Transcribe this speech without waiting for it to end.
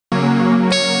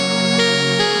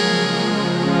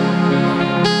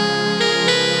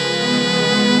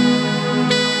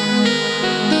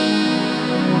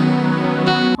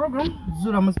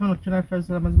amazima channel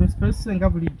first amazima express nga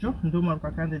bulijjo nduma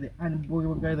lukakande the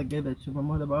unboy guy the guy that you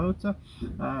know about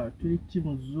tuli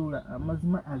kimuzula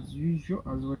amazima as usual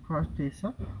as we practice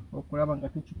okulaba nga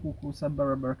tukikukusa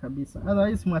barabara kabisa.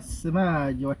 Otherwise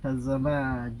mwasemaji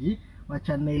watazamaji wa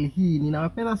channel hii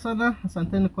ninawapenda sana,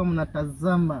 asanteni kwa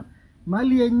mnatazama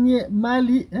mali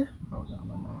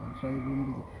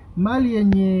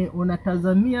yenye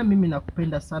unatazamia. Mimi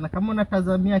nakupenda sana. Kama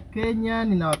unatazamia Kenya,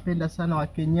 ninawapenda sana wa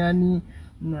Kenyani.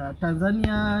 Na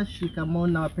Tanzania, shikamoo,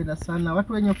 nawapenda sana.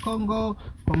 Watu wenye Kongo,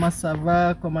 kwa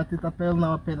Masava, kwa Matitapel,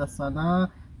 nawapenda sana.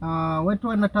 Watu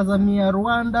wanatazamia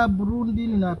Rwanda, Burundi,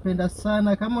 ninawapenda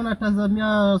sana. Kama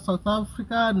unatazamia South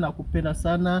Africa, nakupenda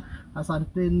sana.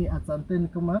 Asanteni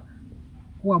kama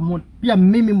kwa pia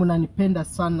mimi mnanipenda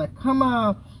sana.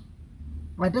 Kama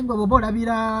watengo bobola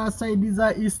bila side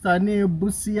za Eastern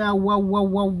Busia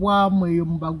wa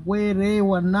mbagwere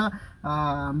wana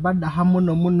mbada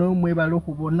hamuno muno mwebale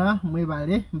kubona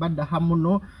mwebale mbada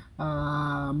hamuno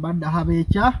mbada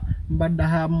habecha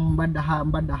mbada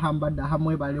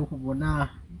mwebale kubona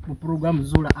ku program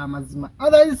zula amazima.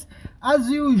 Otherwise as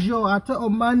usual at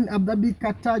Oman, Abu Dhabi,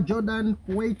 Qatar, Jordan,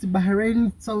 Kuwait,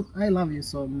 Bahrain, South, I love you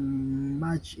so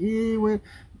much.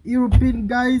 European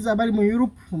guys abali mu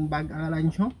Europe mbagala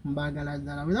ncho mbagala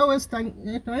zala without wasting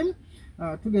time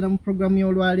tugenda mu program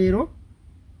y'olwalero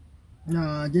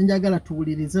jenjagala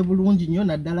tuwulirize bulungi nnyo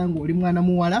naddala ng'oli mwana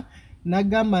muwala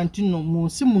nagamba nti no mu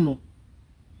nsi muno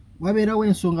wabeerawo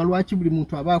ensonga lwaki buli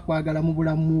muntu aba akwagala mu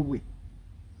bulamu bwe.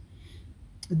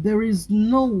 There is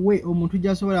no way omuntu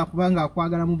gyasobola kubanga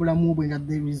akwagala mu bulamu bwe nga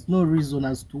there is no reason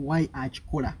as to why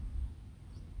akikola.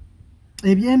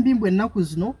 Ebyembimbwe ennaku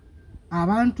zino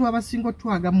abantu abasinga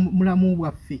twaga mulamu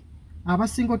bwaffe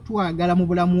abasinga twagala mu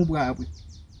bulamu bwabwe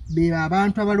be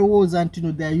abantu abalowooza nti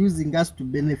no they are using us to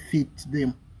benefit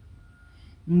them.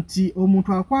 Nti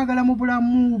omuntu akwagala mu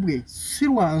bulamu bwe si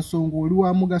lwa nsonga oli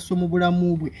wa mugaso mu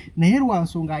bulamu bwe naye lwa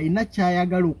nsonga alina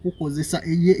kyayagala okukozesa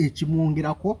eye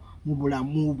ekimwongerako mu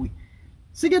bulamu bwe.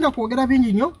 Sigenda kwogera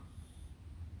bingi nnyo.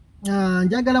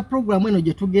 Njagala program eno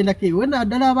gye tugendako wenda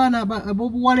addala abaana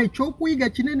ab'obuwala ekyokuyiga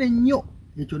kinene nnyo.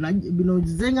 Ekyo bino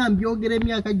zenga mbyogera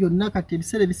emyaka gyonna kati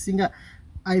ebiseera bisinga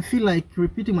I feel like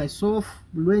repeating myself.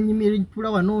 Lwenyimiri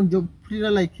tula wano njo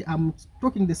feel like I'm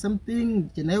talking the same thing.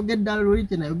 Chenayogera luli,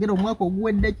 chenayogera omwaka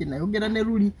oguwedde, chenayogera ne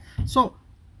luli. So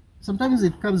sometimes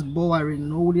it becomes boring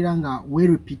n'owulira nga we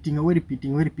repeating.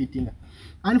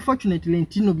 Unfortunately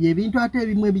ntino byebintu ate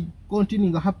ebimu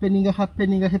ebicontinuing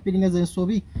happening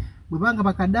zensobi bwebanga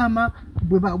bakadama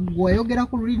bwayogera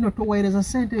ku lulino towaereza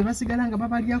sente basigala nga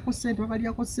babalyako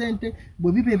sente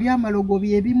bwebibe byamalogo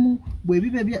byebimu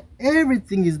bwebibe bya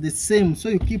everything is the same, so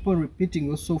you keep on repeating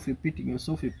yourself.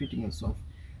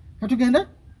 Katugenda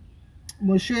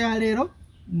mu show ya lero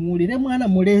muwulire mwana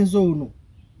mulenzi ono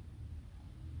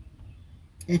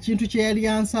ekintu kye yali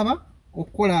ansaba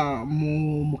okukola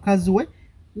mu mukazi we.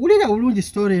 Wulira bulungi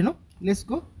story eno. Let's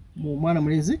go mu mwana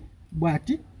mulenzi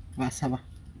bwati basaba.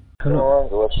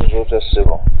 Wangu wasuzote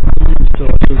sebo.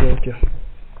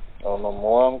 Ono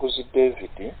muwanguzi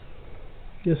David.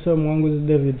 Yes sir, muwanguzi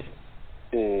David.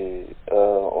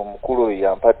 Omukulu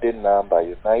yampadde namba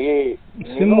yo naye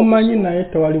simumanyi naye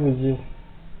tewali buzibu.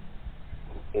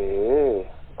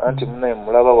 Anti munaye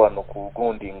mulaba wano ku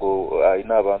gundi ngo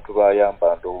alina abantu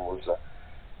bayamba ndowooza.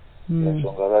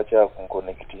 Ensonga lwaki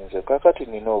akunkonekitinze kakati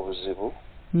nina obuzibu.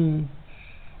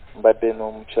 Mbadde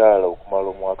n'omukyala okumala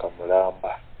omwaka mulamba.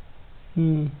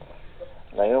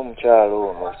 Naye omukyala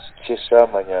ono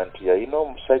kyesaamanya nti yalina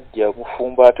omusajja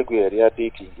mufumba ate gwe yali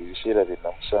adeetinga ebiseera bye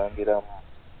namusangiramu.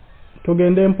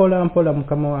 Tugende mpola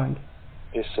mukama wange.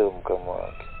 Ese mukama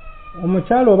wange.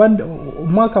 Omukyala obadde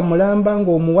omwaka mulamba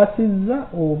ng'omuwasizza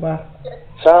oba?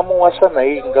 Saamuwasa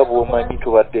naye nga bw'omanyi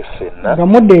tubadde ffenna. Nga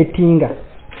mudeetinga?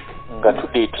 Nga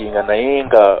tudeetinga naye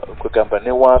nga kwegamba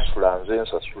ne wansula nze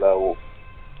nsasulawo.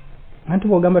 Anti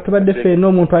bw'ogamba tubadde ffenna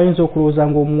omuntu ayinza okulowooza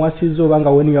ng'omuwasizza oba nga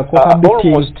weninga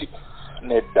cohabiting.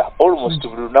 Nedda almost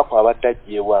buli lunaku abadde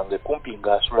ajja ewange kumpi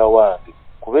ng'asula wange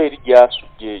kuba eri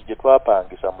gye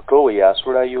twapangisa muto we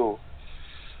yasulayo.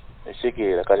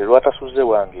 Ekigeera kati lwatasuze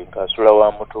wange ng'asula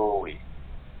wa muto we.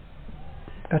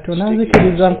 Kati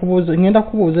onanzikiriza ngenda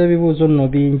kubuuza ebibuuzo nno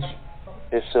bingi.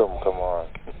 Ese omukama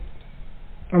wange.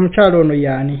 Omukyala ono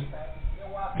yaani?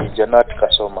 Janati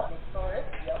Kasoma.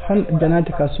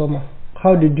 Janati Kasoma.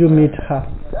 How did you meet her?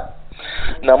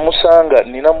 Namusanga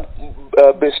nina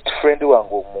best friend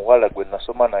wange omuwala gwe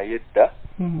nasoma naye dda.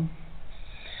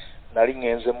 Nali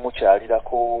ngenze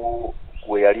mukyalirako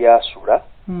we yali asula.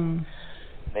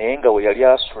 naye nga we yali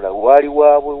asula wali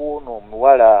waabwe wuno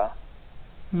omuwala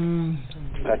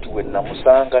kati we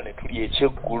namusanga ne tuli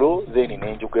ekyeggulo then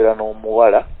nenjogera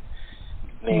n'omuwala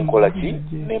nenkola ki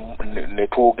ne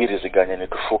twogerezeganya ne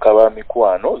tufuuka ba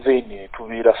mikwano then ne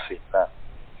tubeera ffenna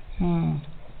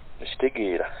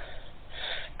ekitegeera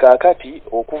kaakati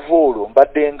okuva olwo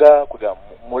mbadde nga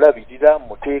mulabirira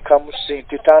muteeka mu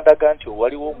ssente tandaga nti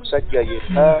waliwo omusajja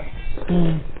yenna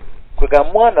kwega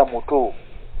mwana muto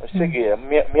ekitegeera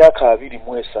myaka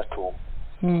 23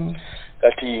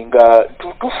 kati nga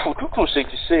tutuuse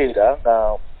ekiseera nga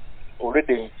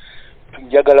already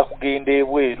njagala kugenda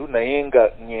ebweru naye nga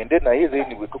ngende naye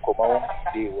then bwe tukomawo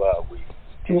ngende ewaabwe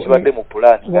tekibadde mu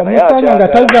pulaani nga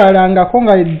tazaalangako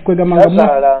nga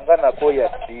kwegazaalanga nako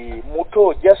yadde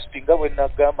muto just nga bwe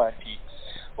nagamba nti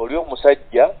oli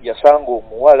omusajja yasanga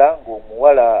omuwala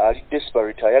ng'omuwala ali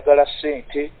desperate ayagala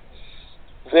ssente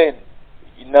then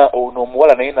ono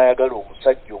omuwala naye n'ayagala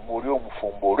omusajja oli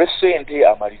omufumbo olw'essente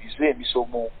amalirize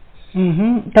emisomo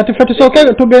kati ffe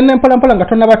tusooke tugende mpolampola nga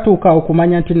tonnabatuuka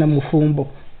okumanya nti namufumbo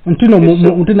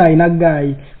nti nalina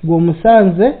gaayi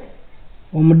gweomusanze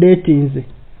omudeetinze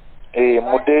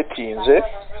mudeetinze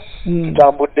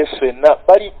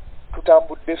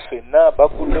tutambudde ffenna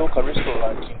baguddewo ka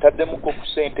restaurant ntaddemuko ku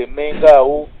ssente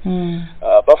mmengaawo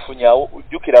bafunyawo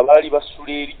jjukira baali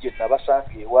basula eri gye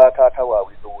nabasanga ewa taata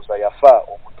waabwe ndowooza yafa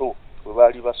omuto bwe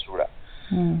baali basula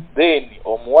then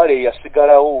omuwala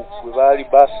eyasigalawo gwe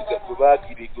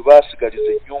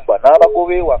baasigaliza ennyumba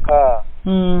n'abagoba ewaka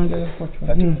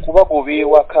kati kubagoba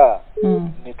ewaka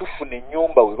ne tufuna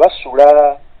ennyumba we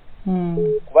basula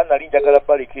kuba nali njagala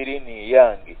balekera eno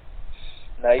eyange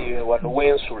naye wano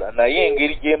wensula naye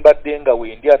engeri gye mbadde nga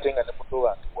wendi ate nga ne muto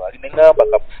wange bwali ne ŋŋamba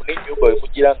kamufune ennyumba we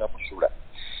mugira nga musula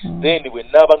then bwe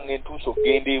nnaaba ngentuusa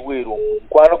okugenda ebweru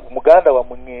omukwano muganda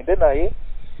wammwe ŋŋende naye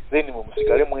then mwe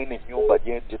musigale mwene ennyumba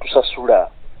gye tusasula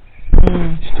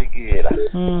kitegeera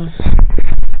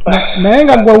naye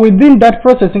nga gwe within that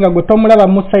process nga gwe tomulaba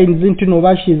mu signs nti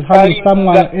noba she is having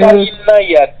someone else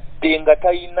nga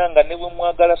tayina nga ne bwe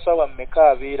mwagala sawa mmeka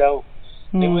abeerawo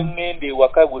ne bwe ŋŋenda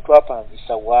ewaka bwe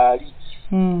twapangisa waali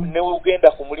ne bwe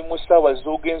ugenda ku mulimu essaawa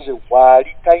z'ogenze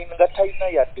waali nga tayina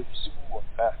yadde buzibu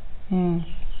bwonna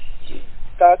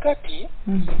kaakati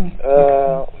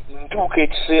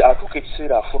atuuka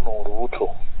ekiseera afuna olubuto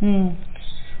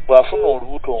bw'afuna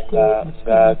olubuto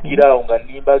ng'agirawo nga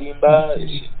limbalimba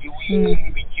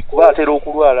biki kuba atera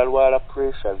okulwala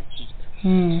pressure biki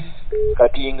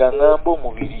kati nga ŋŋamba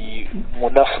omubiri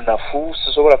munafunafu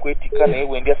sisobola kwetikka naye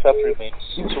bwendya supplements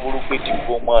nsobola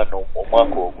okwetikka omwana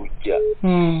omwaka ogujja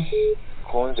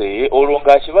konze olwo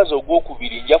ng'akibazo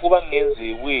ogwokubiri nja kuba ŋŋenze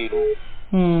ebweru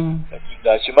kati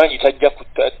ng'akimanyi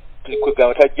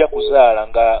tajja kuzaala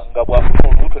nga bw'afuna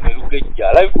olubuto ne lugejja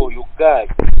alabika oyo gaayi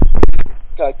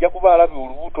ajja kuba alabye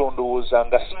olubuto ndowooza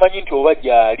nga simanyi nti oba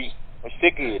gy'ali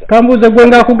okitegeera kambuuze gwe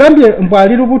ng'akugambye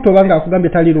mbw'ali lubuto oba ng'akugambye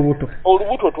tali lubuto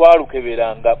olubuto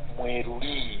twalukeberanga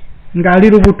mweruli ng'ali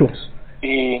lubuto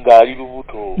ng'ali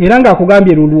lubuto era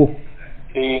ng'akugambye lulwo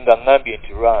nga ŋŋambye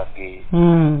nti lwange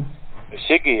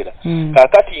okitegeera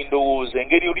kaakati ndowooza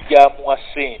engeri oli gy'amuwa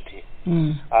ssente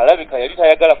alabika yali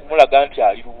tayagala kumulaga nti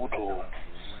ali lubuto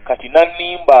kati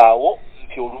nannimbaawo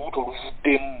nti olubuto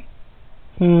luvuddemu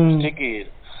kitegeera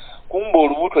kumba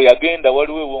olubuto yagenda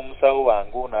waliwo ew'omusawo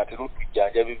wange ono atera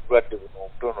otujjanjaba ebirwadde buno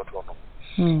obutonotono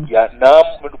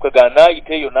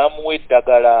n'ayita eyo n'amuwa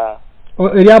eddagala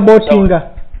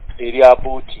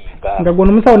eryabootinga nga gwe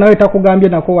omusawo nawe takugambye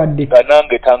nako wadde nga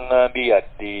nange taŋŋambye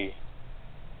yadde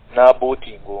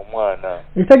n'abootinga omwana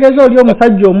ekitegeeza oli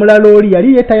omusajja omulala oli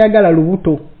yali ye tayagala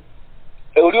lubuto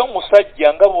oli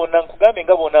omusajja nkugambye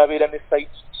nga boonaabeera ne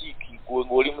saitikiiki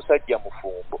ng'oli musajja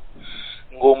mufumbo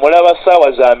ng'omulaba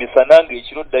ssaawa za misana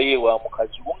ng'ekiro ddayo ewa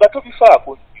mukazi wo nga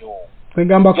tobifaako nnyo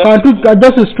kwegamba kantu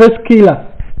just stress killer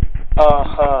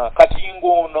kati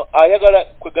ng'ono ayagala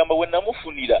kwegamba we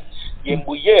namufunira ye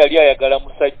mbuye yali ayagala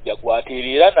musajja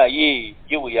gwatereera naye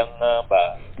ye we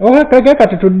yaŋŋamba keke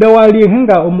kati tudde wali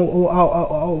nga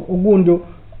ogundi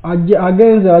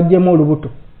agenze aggyemu olubuto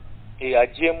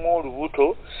aggyemu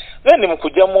olubuto then mu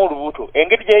kuggyamu olubuto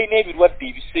engeri gy'alina ebirwadde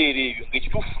ebiseera ebyo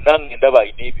ng'ekituufu nange ndaba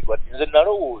alina ebirwadde nze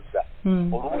nalowooza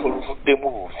olubuto luvuddemu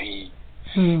buvi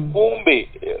kumbe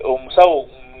omusawo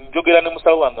njogera ne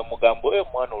musawo wange mugambo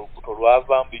omwana olubuto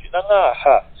lwavaamu byo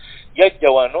naŋaaha yajja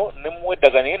wano ne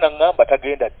muweddagana naye naŋŋamba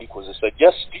tagenda ddikozesa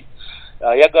just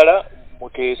ayagala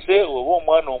muteese oba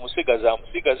omwana omusigaza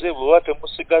amusigaze bweba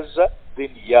temusigaza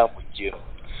then yamuggyemu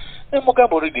ne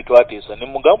mugamba oledi twateesa ne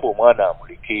mugamba omwana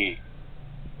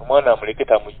amuleke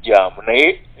tamuggyaamu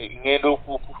naye ŋŋenda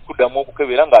okuddamu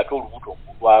okukebera ng'ate olubuto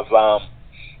lwavaamu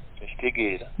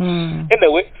ekitegeera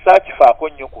enewe saakifaako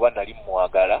nnyo kuba nali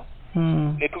mwagala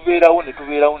netubeerawo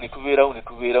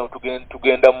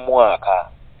tugenda mu mwaka.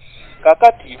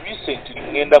 Kakati recently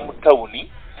ngenda mu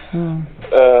tawuni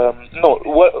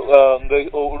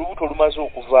olubuto lumaze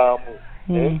okuvaamu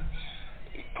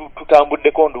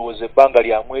tutambuddeko ndowooza ebbanga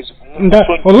lya mwezi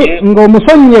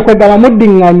ng'omusonyiye kwegala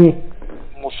muddiŋŋanye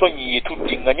musonyiye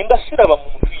tuddiŋŋanye nga siraba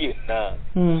muntu yenna.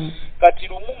 Kati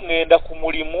lumu ngenda ku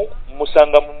mulimu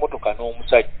musanga mu mmotoka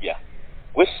n'omusajja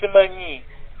gwe simanyi.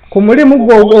 Ku mulimu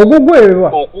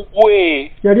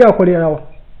ogugwe yali akolerawa?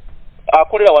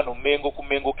 Akolera wano ku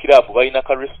Mengo Club balina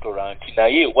ka restaurant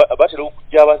naye batera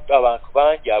okujja abantu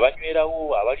bangi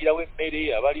abanywerawo abalirawo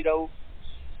emmere abalirawo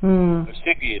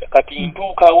kitegeera. Kati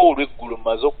ntuukawo olw'eggulu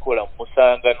mmaze okukola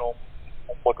musanga mu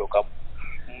mmotoka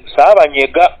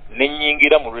saabanyega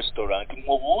nenyingira mu restaurant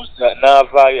mubuuza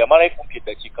n'avaayo yamalayo kumpi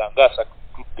eddakiika nga 3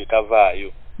 tudde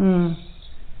tavaayo.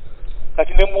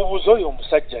 Kati ne mubuuza oyo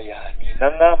omusajja yaani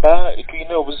n'aŋŋamba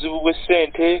tulina obuzibu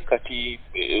bw'essente kati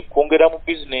kwongera mu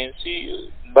bizinensi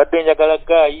mbadde njagala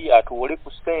gaayi atuwole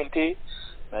ku ssente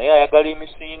naye ayagala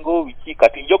emisingo biki.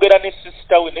 Kati njogera ne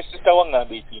sisita we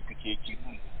ŋŋamba ekintu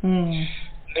kyekimu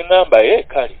ne ŋŋamba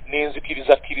kale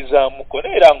nenzikirizakkirizamuko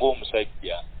neera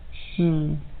ng'omusajja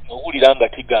owulira nga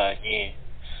tiganye.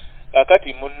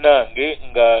 Kakati munnange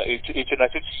nga ekyo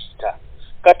nakyo kiyita.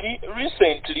 Kati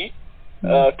recently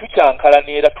tukyankala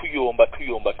neera tuyomba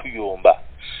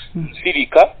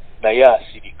nsirika naye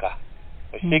asirika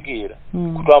okitegeera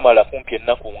kutwamala kumpi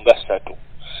ennaku nga 3.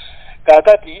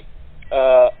 Kakati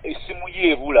essimu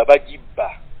ye ebula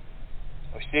bagibba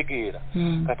okitegeera.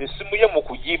 Kati essimu ye mu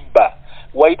kugibba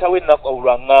wayitawo ennaku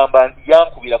olwaŋŋamba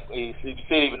yankubira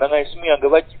ebiseera ebyo nanga essimu yange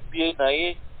bagibbye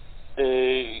naye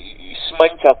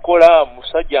simanyi kyakola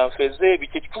musajja nfeze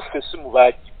biki ekituufu essimu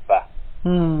bagibba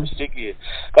okitegeera.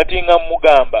 Kati nga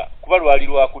mugamba kuba lwali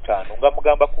Lwakutaano nga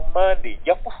mugamba ku Monday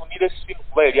nja kufunira essimu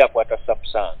kuba yali akwata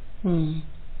Samsung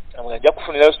nja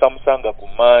kufunirayo Samsung ku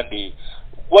Monday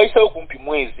wayisawo kumpi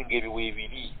mwezi ng'ebiwe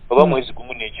ebiri oba mwezi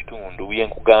gumu n'ekitundu bye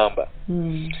nkugamba.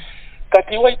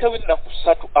 Kati wayitawo ennaku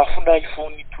 3 afuna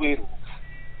iPhone 12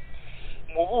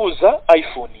 mubuuza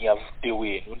iPhone yavuddewo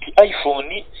eno nti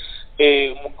iPhone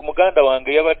muganda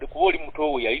wange yabadde kuba oli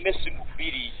muto we yalina essimu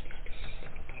 2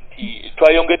 nti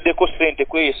twayongeddeko ssente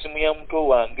kweyo essimu ya muto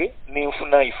wange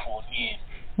nenfuna iPhone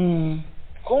eno.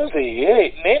 Konze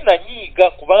naye nanyiiga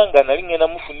kubanga nali ngenda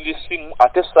mufunira essimu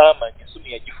ate saamanya essimu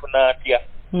yagifuna atya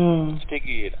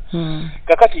kitegeera.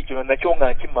 Kakati ekyo nakyo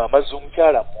nga nkima amaze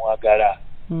omukyala mwagala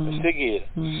kitegeera.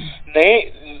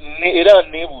 Naye era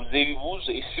neebuuza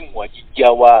ebibuuzo essimu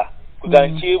wagijjawa kuga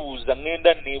nkyebuuza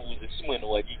ngenda neebuuza essimu eno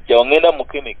wagijjawa ngenda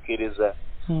mukemekkereza.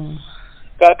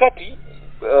 Kakati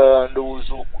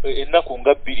ndowooza ennaku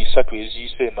nga 2-3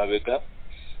 eziyise emabega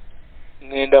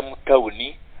ngenda mu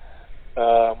tawuni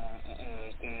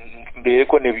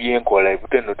mbeereko ne byenkola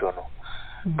ebutonotono.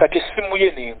 Kati essimu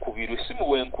ye nenkubirwa essimu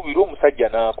wenkubirwa omusajja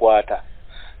n'akwata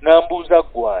n'ambuuza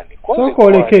gwani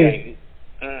sokoleke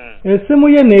essimu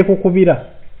ye neekukubira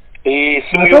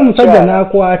ate omusajja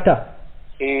n'akwata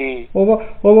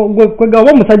kwega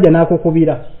oba omusajja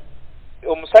n'akukubira?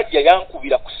 Omusajja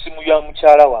yankubira ku ssimu ya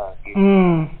mukyala wange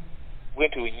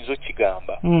bwenti wenyinza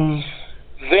okigamba.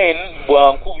 Then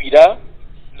bwankubira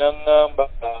n'aŋŋamba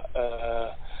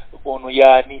ono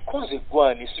yaani konze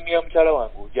gwani essimu ya mukyala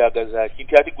wange ojagaza ki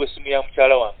nti ati gwe essimu ya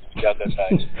mukyala wange ojagaza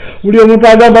ki buli omuntu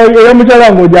agamba eya mukyala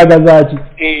wange ojagaza ki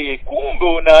kumbe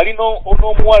ono alina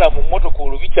n'omuwala mu mmotoka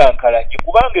olubikyankalanye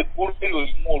kubanga eggulu eryo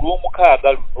limu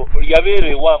olw'omukaaga yabeera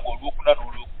ewange olw'okuna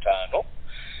n'olwokutaano.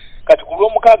 Kati ku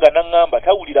lw'omukaaga n'aŋŋamba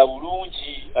tawulira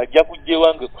bulungi ajja kujja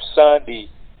ewange ku Sunday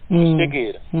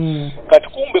kitegeera. Kati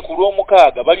kumbe ku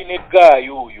lw'omukaaga balina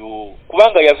eggaayo oyo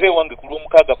kubanga yava ewange ku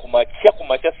lw'omukaaga ku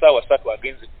makya ssaawa 3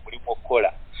 agenze ku mulimu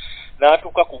okukola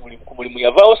n'atuuka ku mulimu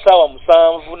yavaawo ssaawa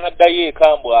 7 n'addayo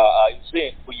eka mbu ayuze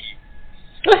enkuyi.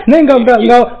 Naye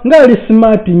nga ali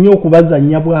smart nnyo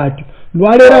okubazannya bw'atyo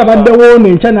lwaleero abadde woono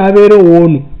enkya n'abeera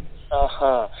owoono.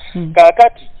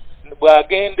 Kaakati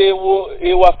bw'agenda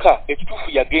ewaka ekituufu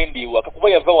yagenda ewaka kuba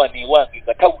yava wano ewange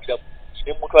nga tawulira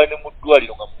nemutwala ne mu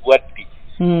ddwaliro nga mulwadde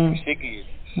kitegeera.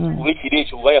 Kuba ekiro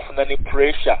ekyo oba yafuna ne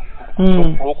pressure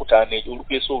ku lwokutaano ekyo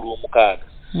olukeesa olw'omukaaga.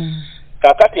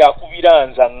 Kaakati akubira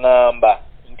nza ŋŋamba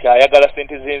nti ayagala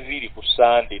ssente z'enviiri ku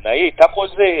Sunday naye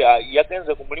takoze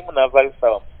yagenze ku mulimu n'avaayo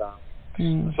ssaawa 7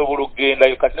 nsobola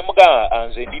okugendayo. Kati ne mugamba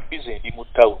nze ndi bize ndi mu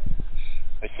ttawuni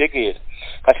ekitegeera.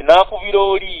 Kati n'akubira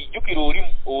oli jjukira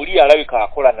oli alabika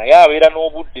akola naye abeera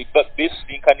n'obudde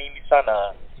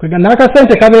beesirinkaniniisana kwega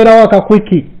n'akasente kabeerawo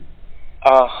akakwiki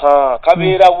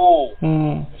kabeerawo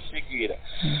ekitegeera.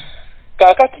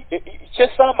 Kaakati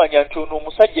kyesaamanya nti ono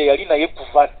omusajja yali naye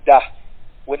kuva dda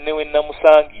wenna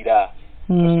musangira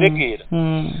tegeera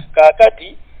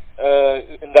kakati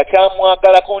nga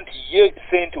kyamwagalako nti ye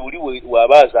sente oli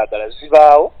wabazaagala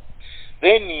zibaawo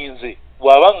then nze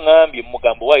bw'aba ngambye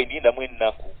mugambo wayinindamu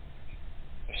ennaku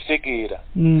kitegeera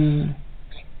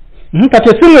kati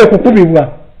esimu ekukubibwa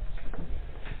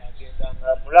agenda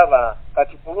nga mulaba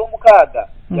kati ku lw'omukaaga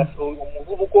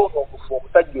omuvubuka ono omufu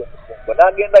omusajja omufumbo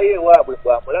n'agendayo ewaabwe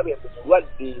bw'amulabe mbu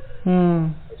mulwadde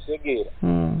kitegeera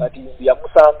kati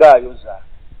yamusanga ayoza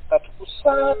kati ku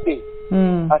Sande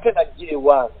ate najja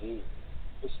ewange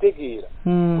ekitegeera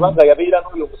kubanga yabeera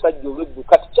n'oyo omusajja olweggu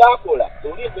kati kyakola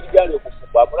oli engeri gyali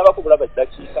okufumba amulabako bulaba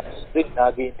eddakiika then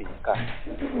n'agenda eka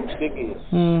ekitegeera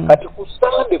kati ku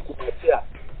Sande ku makya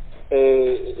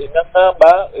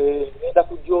nagamba ngenda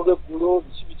kujja olweggulo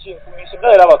biki nkumisa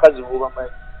nga era abakazi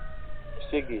bobamanyi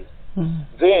ekitegeera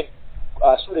then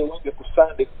asula ewange ku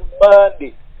Sande ku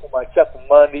Mande ku makya ku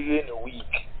Mande y'eno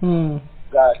wiiki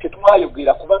nga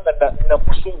tetwayogera kubanga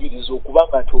namusuubiriza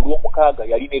okubanga nti olw'omukaaga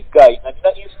yalina eggaayi nga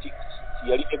nina instinct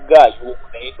yalina eggaayi omu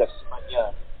naye nga simanya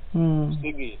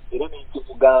era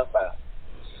nenkimugamba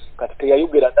kati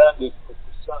teyayogera nange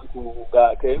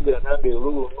teyayogera nange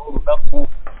n'olunaku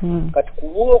kati ku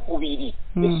Lwokubiri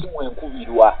essimu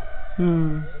enkubirwa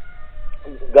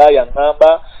nga yaŋŋamba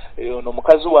ono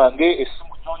mukazi wange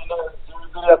essimu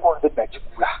gyoyogererako nze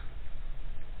nagigula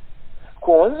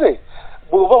konze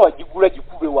bw'oba wagigula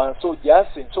gikube wansi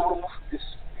ogyase nsobola omufudde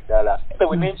essimu ddala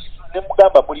ewe ne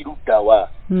mugamba muli luddawa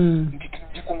nti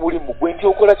ndi ku mulimu gwe nti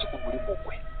okola ki ku mulimu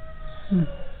gwe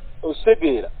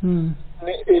osegeera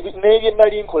n'ebye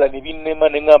nali nkola ne binnema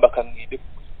ne ŋŋamba kaŋŋende ku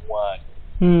mulimu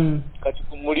wani kati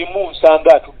ku mulimu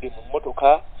nsanga atudde mu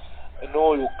mmotoka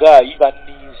n'oyo gaayi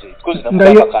banniize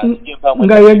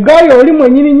nga ye gaayi oli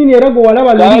mwennyininyini era gwe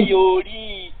walaba gaayi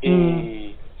oli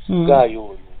gaayi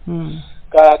oyo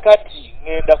kaakati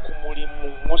ngenda ku mulimu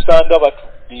musanga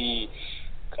batudde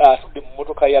atudde mu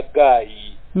mmotoka ya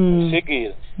gaayi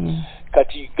segeera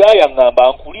kati gaayi aŋŋamba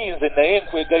nkulinze naye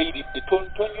nkwegayiridde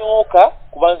tonyooka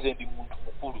kuba nze ndi muntu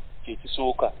mukulu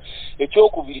kyekisooka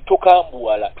ekyokubiri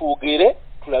tokambuwala twogere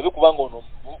tulabe kubanga ono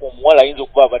omuwala ayinza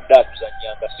okuba abadde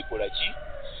atuzanyanga sikola ki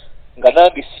nga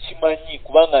nange sikimanyi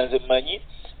kubanga nze mmanyi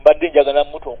mbadde njagala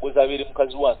mutongoza abeere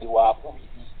mukazi wange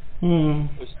wakubiri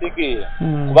okitegeera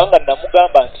kubanga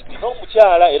namugamba nti nina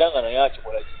omukyala era nga naye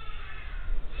akikola ki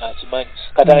akimanyi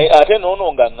kati ate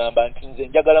noono nga ŋŋamba nti nze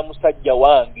njagala musajja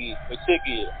wange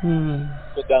okitegeera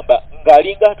egamba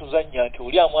ng'alinga atuzannya nti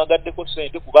oli amwagaddeko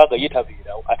ssente kubanga ye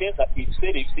tabeerawo ate nga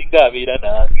ebiseera ebisinga abeera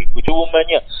nange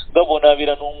ekyobumanya nga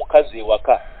bonaabeera n'omukazi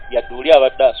ewaka yadde oli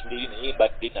abadde asula eri naye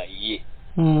mbadde naye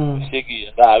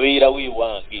okitegeera ng'abeerawo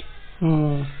ewange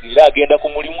era agenda ku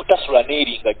mulimu tasula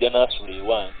n'eri ng'ajja n'asula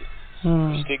ewange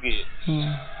okitegeera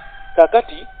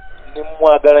kakati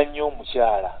nemwagala nnyo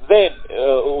omukyala then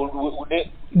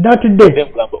datidde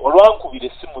olwankubira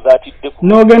essimu zatidde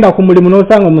n'ogenda ku mulimu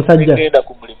n'osanga omusajja ngenda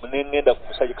ku mulimu nengenda ku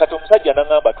musajja kati omusajja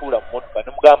naŋŋamba tuula mu motoka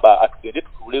nemugamba atugende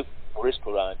tutuule mu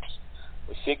restaurant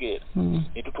okitegeera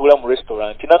netutuula mu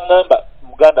restaurant naŋŋamba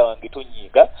muganda wange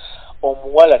tonyiiga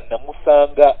omuwala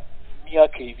namusanga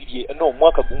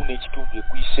omwaka gumu n'ekitundu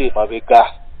eguyise emabega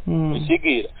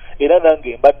okitegeera era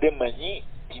nange mbadde mmanyi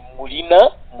nti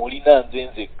mulina nze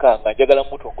nzekka nga njagala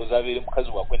mutongoza abeere mukazi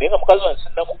wakwe naye nga mukazi wange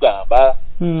sinnamugamba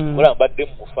ola mbadde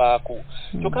mmufaako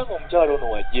kyokka nga omukyala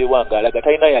ono wajja ewange alaga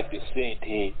talina yadde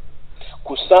ssente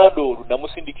ku Sande olwo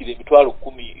namusindikira emitwalo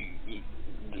 10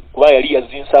 kuba yali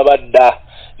yazinsaba dda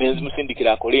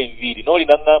nenzimusindikira akole enviiri n'oli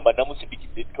naŋŋamba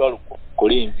namusindikidde emitwalo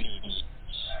kole enviiri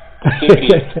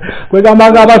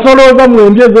kwegamba nga abasolooza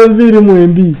mwembi ez'enviiri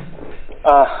mwembi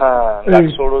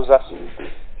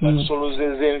nga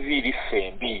tusolozeza enviiri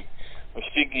fembi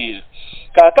okitegeera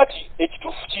kaakati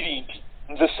ekituufu kiri nti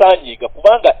nze saanyiiga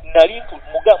kubanga nali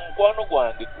mukwano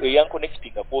gwange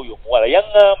eyankonekitinga bw'oyo omuwala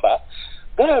yaŋŋamba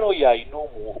gaala oyo alina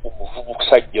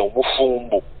omusajja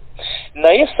omufumbo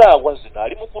naye saawa zino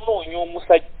ali mu kunoonya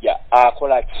omusajja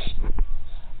akola ki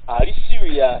ali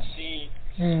siriyasi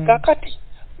kaakati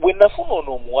bwe nafuna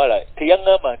ono omuwala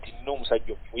teyaŋŋamba nti nina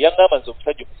omusajja omufu yaŋŋamba nze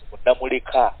omusajja omufu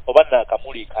namuleka oba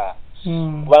naakamuleka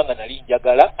kubanga nali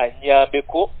njagala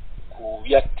anyambeko ku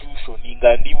bya tuition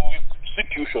nga ndi si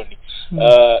tuition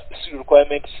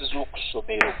requirements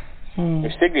z'okusomero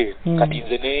ekitegeera kati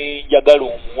nze ne njagala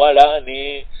omuwala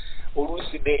ne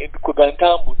oluusi kwega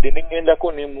ntambudde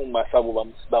neŋŋendako ne mu masabo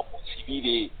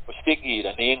bamusibire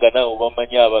okitegeera naye nga naawe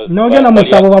bamanya n'ogenda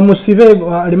musabo bamusibe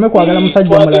aleme kwagala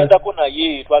musajja mulala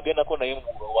twagendako naye mu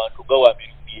wantu gawa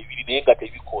mirundi 2 naye nga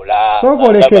tebikola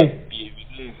sokoleke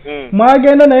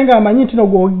mwagenda naye ng'amanyi nti no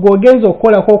gwogenza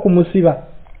okukolako okumusiba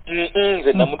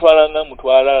nze namutwalanga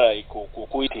mutwala like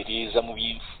okuyitiriza mu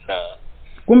by'enfuna.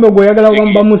 Kumbe gwe oyagala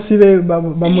bamusibe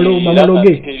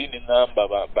bamuloge. Teri ne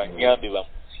ngamba banyambe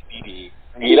bamusibire.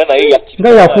 Era naye nga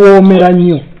yakuwoomera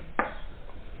nnyo.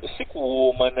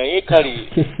 Sikuwooma naye kale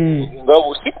nga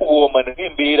sikuwooma naye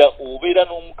embeera obeera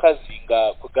n'omukazi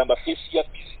nga kugamba feesi ya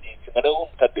bizinensi nga nawe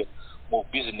omutadde mu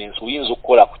bizinensi oyinza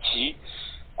okukola ku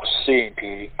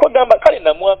ssente kugamba kale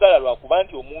namwagala lwakuba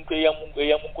nti omuntu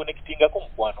eyamunkonekitingako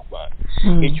mukwano gwange.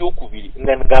 Ekyokubiri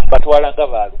nga mbatwala nga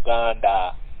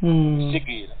baaluganda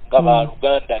segeera nga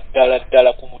baaluganda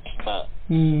ddala ku mutima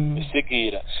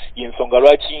segeera yensonga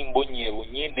lwaki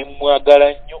mbonyeebonye ne mwagala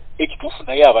nnyo ekituufu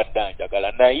naye abadde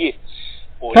anjagala naye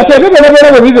kati ebyo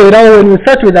bwe bibeerawo when you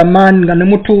start with a man nga ne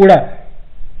mutuula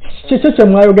kiki kye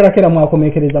mwayogerako era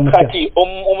mwakomekereza mutya? Kati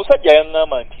omusajja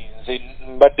yaŋŋamba nti nze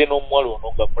mbadde n'omuwala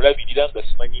ono nga mulabirira nga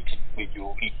simanyi nti gwe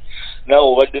gy'oli naawe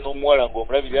obadde n'omuwala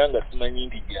ng'omulabirira nga simanyi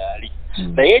nti gy'ali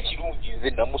naye ekirungi nze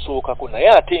namusookako naye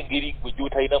ate engeri gwe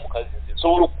gy'otalina mukazi nze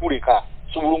nsobola okukuleka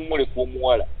nsobola omuleka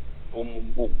omuwala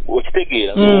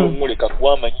okitegeera nsobola omuleka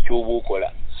kuwamanyi ky'oba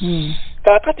okola.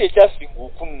 Kaakati ekyasinga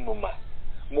okunnuma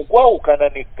mu kwawukana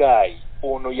ne Gaayi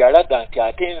ono yalaga nti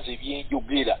ate nze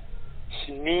byenjogera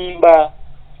sinimba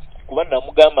kuba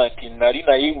namugamba nti nali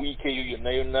naye wiiki eyo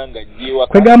yonna nga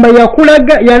njeewaka. Kwegamba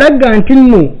yalaga nti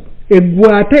nno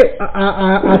eggwe ate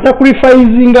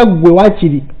asacrificinga ggwe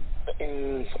wakiri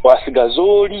wasigaza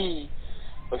oli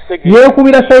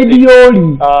yeekubira sayidi y'oli.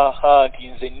 Nti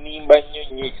nze nnimba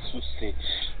nnyo ekisusse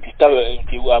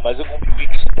nti amaze kumpi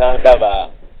wiiki tandaba.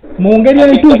 Mu ngeri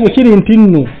entuufu kiri nti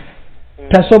nno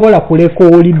tasobola kuleka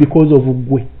oli because of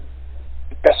ggwe.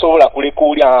 Tasobola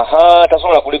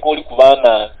kuleka oli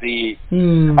kubanga nze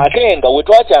ate nga we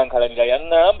twakyankalanira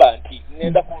yaŋŋamba nti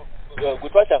gwe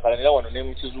twakyankalanira wano ne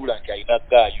mukizuula nti alina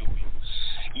Gaayi oyo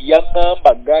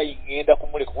yaŋŋamba Gaayi ŋŋenda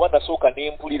kumuleka kuba nasooka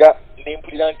nempulira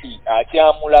nti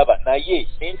akyamulaba naye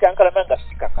nenkyankalana nga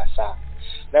sikakasa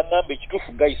naŋŋamba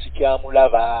ekituufu Gaayi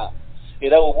sikyamulaba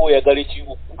era oba oyagala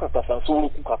okukakasa nsobola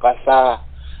okukakasa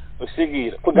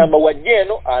osegeera kugamba wajja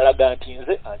eno alaga nti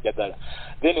nze anjagala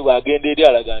then bwagenda eri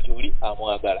alaga nti oli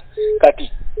amwagala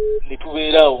kati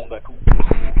netubeeraawo nga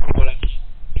tukola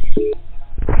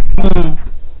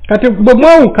kati bwe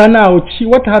mwawukana awo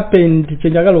what happened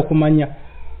kyenjagala okumanya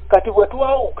kati bwe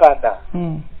twawukana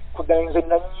kugamba nze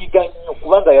nanyiga nnyo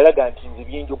kubanga yalaga nti nze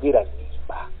byenjogera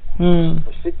nimba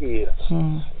osegeera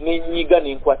nenyiga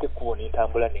nenkwata ekkubo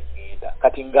nentambula nengenda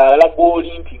kati ng'alaga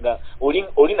oli nti nga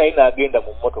oli naye n'agenda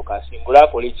mu mmotoka asimbula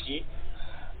akole ki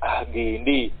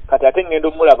agende kati ate ngenda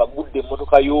omulaba gudde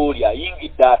emmotoka y'oli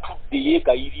ayingidde atudde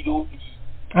yeegayirira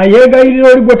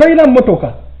oli gwe talina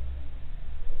mmotoka.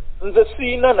 Nze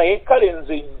siina naye kale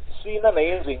nze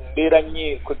mbeera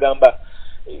nnyo kwegamba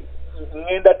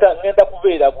ngenda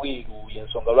kubeera bweru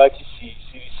ensonga lwaki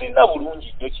sirina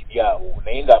bulungi nnyo kiri awo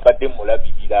naye nga mbadde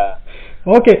mulabirira.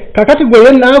 Okay, kakati gwe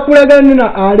ye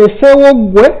n'akulaganira aleseewo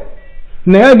ggwe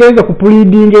naye agenze ku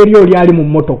pleading eri oli ali mu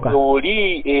mmotoka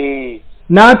oli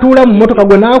n'atuula mu mmotoka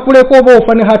gwe n'akuleka oba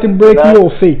ofa ne heart break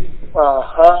ofe.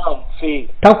 Nfe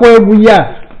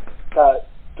takweguya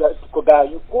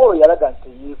kogayuko yalaga nti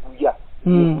yeeguya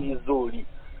yeeguyiza oli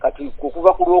kati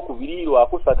okuva ku lwokubiri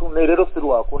lwakusatu nerero si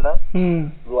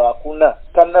lwakuna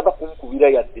tannaba kumukubira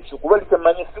yadde kuba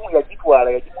litamanye simu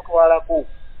yagimutwalako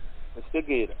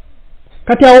ekitegeera.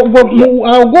 Kati awo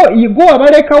go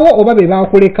abalekawo oba be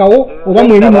bakulekawo oba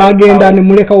mweri mwagenda ne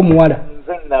mulekawo muwala?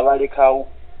 Nze nabalekawo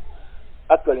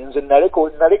actually nze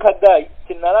naleka Gaayi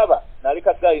kinalaba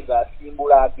naleka Gaayi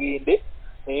ng'asimbula agende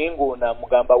naye ng'ona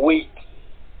mugamba wait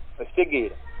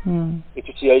ekitegeera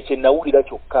ekyo kirayi kye nawulira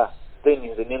kyokka then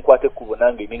nze nenkwata ekkubo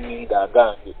nange neŋŋenda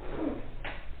agange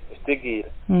ekitegeera.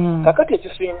 Kakati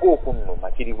ekisinga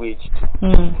okunnuma kiri bwe kiti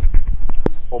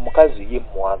omukazi ye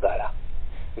mwagala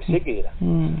ekitegeera.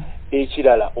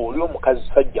 Ekirala oli omukazi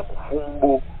sajja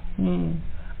mufumbo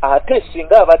ate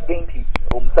singa abadde nti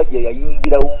omusajja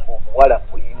yayingirawo ng'omuwala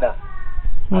mulina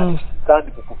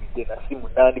kandi kukubidde na simu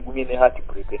nandigumye ne heart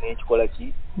break n'ekikola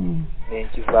ki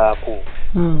n'enkivaako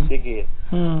kitegeera.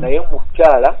 Naye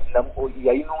mukyala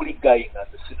yalina oli Gaayi nga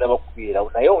nze sinaba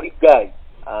kubeerawo naye oli Gaayi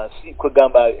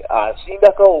kwegamba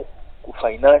asingakawo ku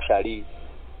financially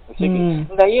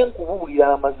naye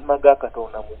nkubuulira amazima ga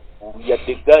Katonda mu ggulu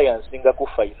yadde Gaayi ansingako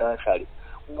financially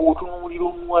ng'otunuulira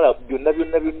omuwala byonna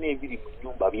ebiri mu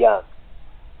nnyumba byange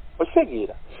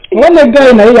okitegeera. Oba ne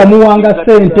Gaayi naye yamuwanga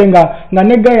ssente nga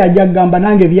ne Gaayi ajja kugamba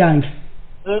nange byange.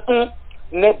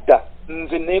 Nedda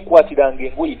nze neekwatiranga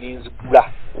engoye nenzigula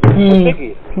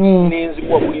Otegera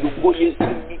nenzibwa buli lugoye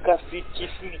mikasi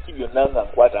kisiri kibyonna nga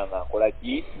nkwata nga nkola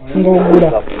ki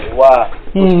ng'ogula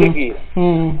otegera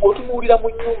otunuulira mu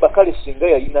nnyumba kale singa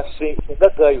yalina singa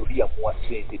gaayo oli yamuwa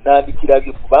ssente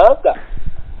nandikirabye kubanga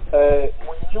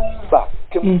mu nnyumba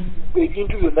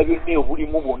ebintu byonna byonna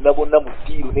obulimu bonna mu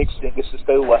ddiiro n'ekisenge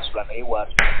sisitayo wasula naye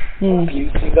wasula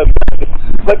ebisinga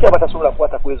baki abatasobola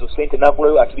kukwata ku ezo ssente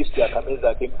n'agulayo at least akameeza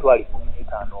ak'emitwalo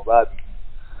 15 oba 2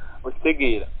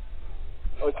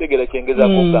 okitegera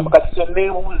kyengezaako okugamba kati kyo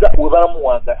neebuuza we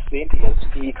baamuwanga ssente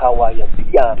yaziteeka wa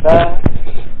yaziryanga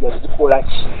yazikola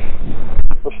ki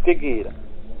okitegeera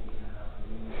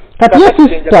kati ye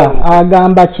sisita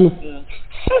agamba ki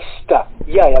sisita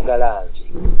ye ayagala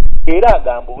nze era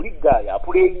agamba oli gaaya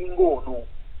apuleyinga ono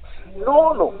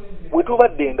noono bwe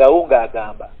tubaddengawo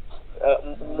ng'agamba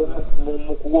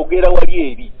mu kuwogera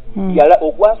wali eri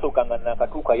ogwasooka nga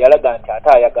nakatuuka yalaga nti ate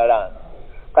ayagala nze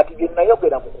kati gye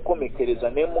nayogera mu kukomekereza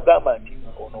ne mugamba nti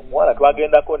ono omuwala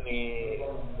twagendako ne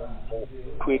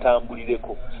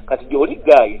twetambulireko kati gy'oli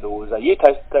gaayi ndowooza ye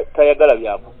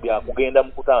tayagala byakugenda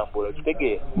mu kutambula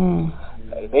okitegeera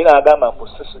naye n'agamba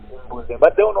nze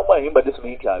mbaddewo n'omwana mbadde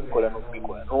simanyi nti abikola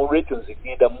n'okubikola n'olwekyo nze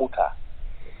genda muta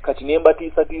kati ne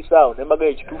mbatiisatiisa awo ne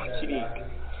mbagayo ekituufu kiri nti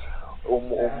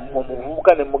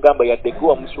omuvubuka ne mugamba yadde gwe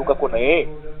wamusuukako naye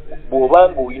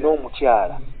bw'obanga olina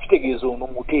omukyala kitegeeza ono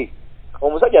mute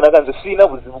omusajja naga nze sirina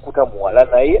buzibu kutamuwala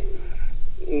naye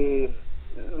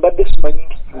mbadde simanyi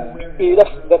nti gy'oli era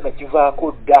singa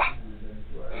nakivaako dda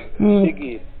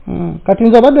kitegeera kati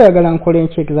nze obadde oyagala nkola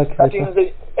enki kati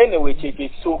nze anyway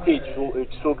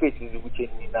ekisooka ekizibu kye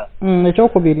nnina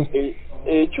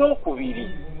ekyokubiri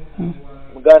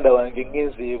muganda wange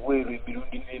ngenze ebweru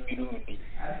emirundi n'emirundi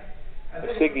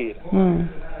kitegeera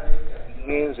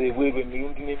ngenze ebweru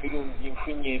emirundi n'emirundi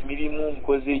nfunye emirimu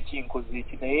nkoze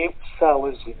eki naye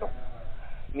ssaawa zino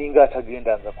ninga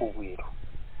atagendangako bweru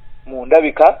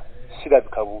mundabika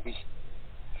sirabika bubi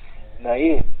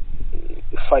naye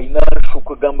financial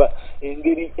kugamba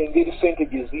engeri sente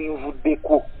gye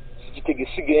zinvuddeko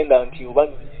sigenda nti oba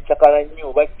kyakala nnyo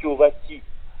oba ki oba ki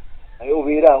naye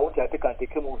obeera awo nti ate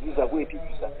kanteke mu visa bweti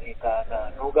visa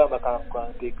negaana n'ogamba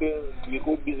kanteke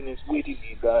ntuyeko business bweti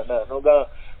negaana n'ogamba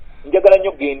njagala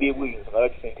nnyo genda ebweru ngala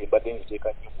kisente mbadde nziteeka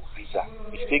nnyo mu visa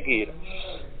ekitegeera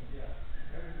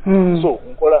so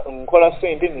nkola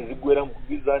sente nezigwera mu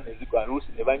visa nezigwa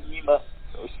luusi ne banyiima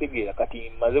okitegeera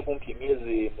kati mmaze kumpi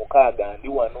emyezi 6 ndi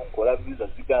wano nkola visa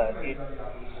ziganje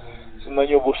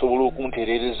simanyi oba osobola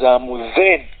okuntereerezaamu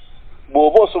then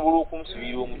bw'oba osobola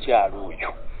okunsibira omukyalo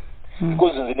oyo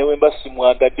because nze ne wemba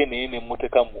simwagadde naye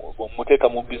nemuteeka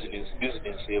mu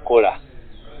business ekola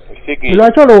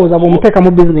lwaki olowooza bw'omuteeka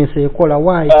mu business ekola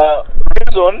why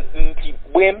reason nti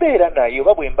bwembeera naye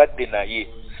oba bwembadde naye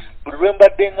buli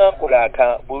lwembadde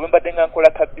nga nkola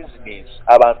ka business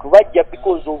abantu bajja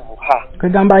because of her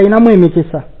kwegamba ayinamu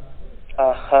emikisa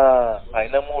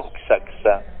ayinamu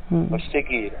olukisakisa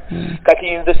okitegeera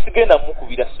kati nze sigenda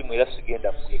mukubira simu era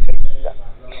sigenda mwekayisa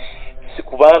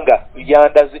sikubanga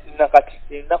yandaze nakati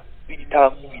ennaku 2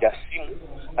 tankubira simu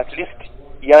at least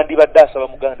yandibadde asaba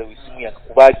muganda we simu yange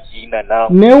kuba agiina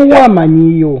newa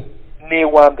amanyiyo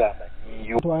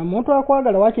omuntu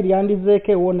akwagala wakiri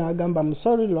yandizeeko ewo n'agamba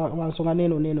musori lwansonga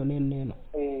neeno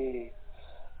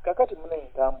kakati muna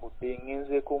entambudde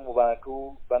ngenzeeko mu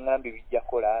bantu baŋambye bijja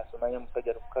kola somanya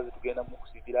omusajja nomukazi tugenda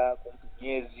mukusigira kumpi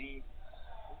myezi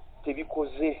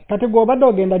tebikoze kati gw'obadde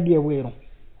ogenda ddi ebweru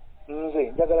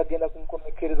nze njagala genda ku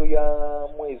nkomekerero ya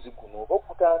mwezi guno oba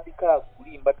okutandika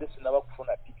guli mbadde sinaba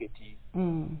kufuna tiketi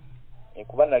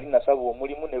kuba nali nasaba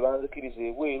omulimu ne banzikiriza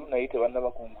ebweru naye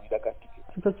tebannaba kungulira ka tiketi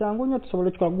ekyo kyangu nnyo tusobole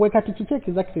okikola gwe kati kiki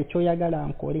ekizakiti ekyoyagala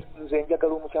nkole nze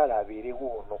njagala omukyala abeerewo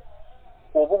ono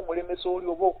oba omulemesa oli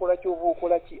oba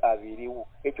okola ki abeerewo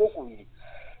ekyokubiri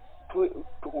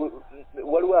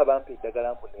waliwo abampa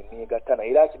eddagala mbu neneegatta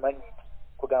naye era akimanyi nti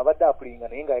kugamba badde apulinga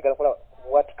naye ngaayagala kola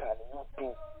watikani yutu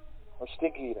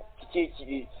okitegeera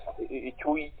kiki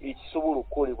ekisobola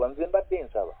okukolebwa nze mbadde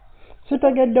nsaba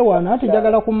sitegedde wano ati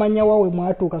njagala kumanya wawe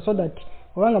mwatuuka so that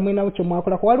obanga mwinawo kye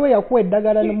mwakolako waliwo yakuwa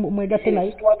eddagala mwegatte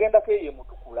naye twagendako eyo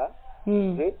emutukula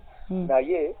nze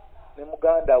naye ne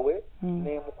muganda we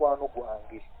ne mukwano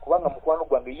gwange kubanga mukwano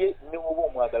gwange ye ne oba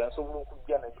omwagala nsobola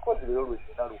okujja nakikozi leero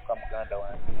lwezinalukka muganda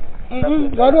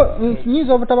wange waliwo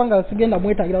nyinza obutaba nga sigenda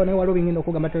mwetagirawo naye waliwo bingenda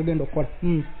okugamba tegenda okukola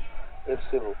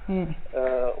esebo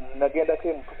nagendako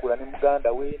emutukula ne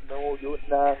muganda we n'oyo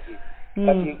nange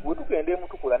kati bwe tugenda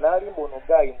emutukula n'alimba ono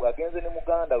gayimbw agenze ne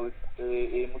muganda we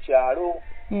mukyalo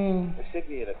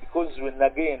esegeera because we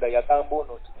nagenda yagamba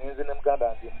ono nti ngenze ne muganda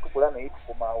wange emutukula naye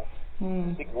tukomawo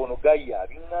ono gayi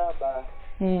abiŋŋamba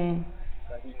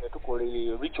nga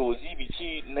tukole rituals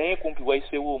biki naye kumpi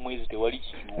waiseewo omwezi tewali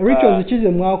kikyuka. Rituals kize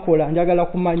mwakola njagala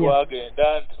kumanya.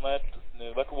 Twagenda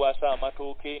ne batuwaasa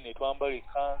amatooke ne twambala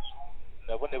ekkanzu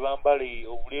nabo ne bambala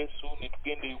obuleesu ne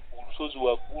tugenda ku lusozi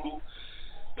waggulu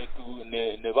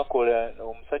ne bakola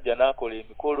omusajja n'akola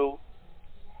emikolo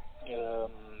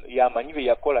yamanyi be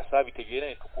yakola saabitegeera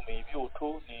ne tukuma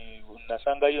ebyoto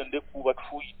nasangayo ndeku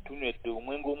batufuuyi tunywedde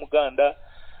omwenge omuganda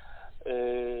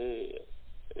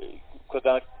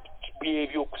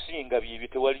byebyokusinga byebyo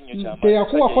tewali nnyo kyamaanyi.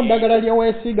 Teyakuwako ddagala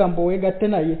lyeweesiga mbu weegatte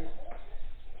naye?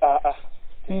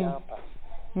 Teyampa.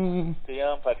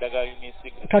 Teyampa ddagala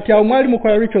ly'ensiga. Kati awo mwali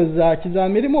mukola rituals zaaki za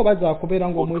mirimu oba zaakubeera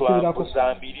ng'omwisibirako?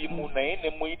 Za mirimu naye ne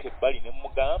muyita ebbali ne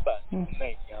mugamba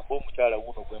naye nyamba omukyala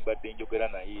wuno gwe mbadde njogera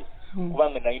naye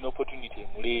kubanga nalina opportunity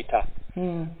emuleeta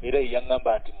era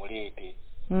yaŋŋamba nti muleete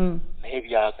naye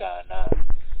byagaana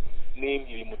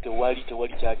n'emirimu tewali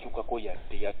kyakyukako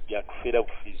yadde yatufera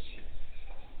bufizi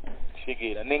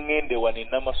kitegeera ne ŋŋende wane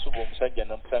namasuba omusajja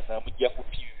namujja ku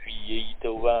TV yeeyita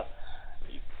oba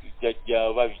jjajja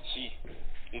oba biki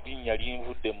erinnya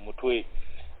linvudde mu mutwe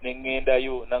ne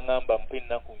ŋŋendayo naŋŋamba mpa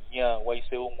ennaku 4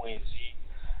 wayiseewo omwezi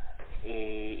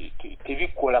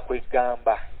tebikola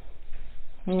kwegamba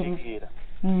kitegeera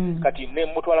kati ne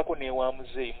mutwalako newa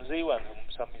muzeeyi wange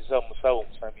musawo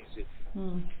omusamize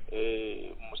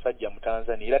musajja mu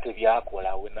Tanzania era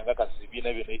tebyakola we nangakasi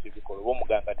byonna byonna tebikola oba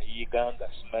omuganga teyiiganga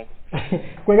simanyi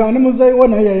kwegamba ne muzeeyi wo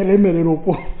naye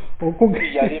yalemererwa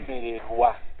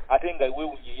yalemererwa ate nga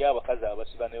weewunyeyo abakazi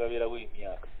abasiba ne babeerawo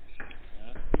emyaka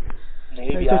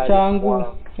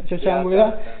ekyo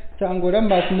kyangu era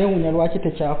mbaasi neewunya lwaki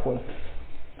tekyakola.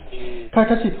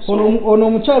 Kakati ono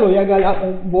omukyalo oyagala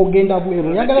bw'ogenda bweru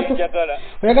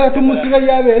oyagala tumusibe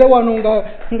yabeere wano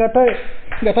nga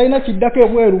talina kiddako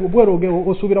ebweru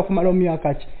osuubira kumala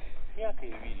myaka ki? Myaka 2.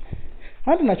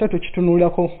 Anti nakyo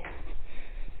tukitunuulako.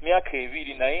 Myaka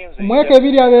 2 naye nze mwaka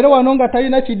 2 abeere wano nga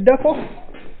talina kiddako?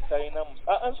 Talina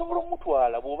nsobola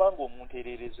omutwala bw'obanga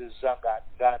omuntereerezezza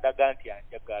ng'andaga nti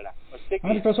anjagala.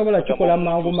 Anti tosobola kikola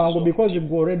mangu because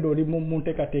gwe already oli mu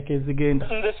nteekateeka ezigenda.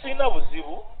 Nze sirina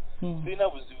buzibu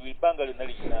ebbanga lyonna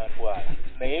likinatwala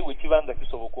naye bwe kibanga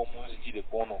kisoboka omunzigire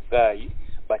kwono gaayi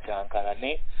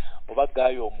bakyankalane oba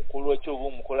gaayi omukulu ekyo oba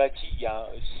omukola ki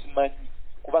simanyi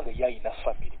kubanga yayina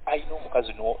famire ayina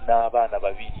omukazi n'abaana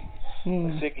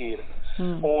 2 osegeera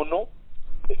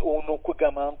ono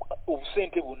kwegamba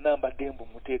obusente bwonna mbadde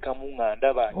mbumuteekamu nga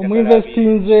ndaba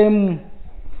omwinvestinzeemu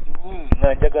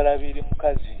nga njagala abeere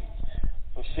mukazi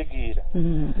osegeera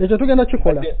ekyo tugenda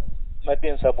kikola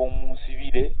mbadde nsaba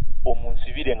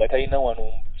omunsibire nga talina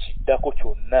wano kiddako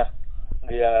kyonna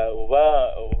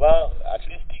oba at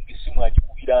least ng'essimu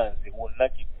agikubira nze wonna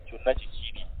kyonna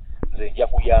kikiri nze nja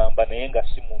kuyamba naye nga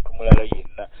si muntu mulala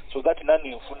yenna so that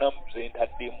nange nfunamu ze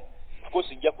ntaddemu of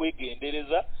course nja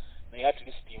kwegendereza naye at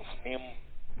least nfunemu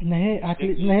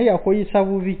naye yakuyisa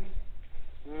bubi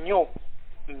nnyo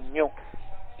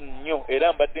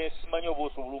era mbadde simanyi oba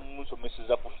osobola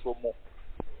omumusomeseza ku ssomo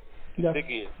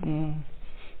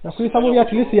yakuyisa bubi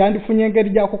at least yandifunye engeri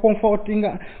gya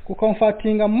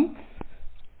kukomfatingamu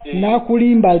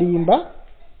n'akulimbalimba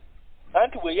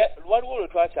anti waliwo lwe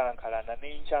twakyankalana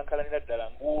nenkyankalanira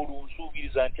ddala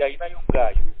ng'olunsuubiriza nti ayinayo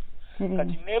gaayo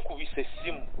kati neekubisa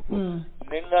essimu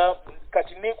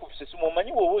kati neekubisa essimu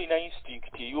omanyi bw'oba olina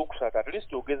instinct ey'okusaka at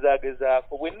least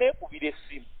ogezaagezaako bwe neekubira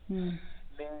essimu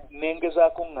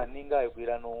nengezaako nga ninga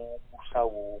ayogera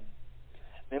n'omusawo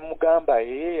ne mugamba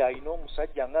ayina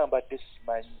omusajja nga mbadde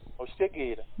simanyi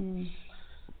okitegeera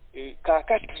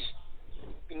kaakati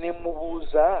ne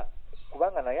mubuuza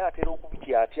kubanga naye atera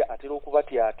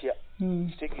okubatyatya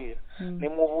kitegeera ne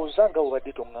mubuuza nga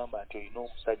bwebadde toŋŋamba nti olina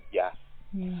omusajja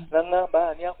naŋŋamba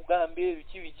ani akugamba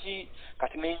biki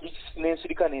kati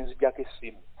nensirika nenzijjako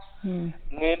essimu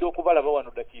ŋŋenda okubalaba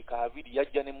wano dakiika 2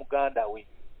 yajja ne muganda we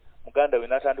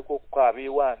n'atandika okukaaba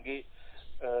ewange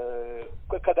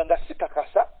kwekaga nga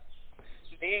sikakasa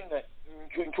naye nga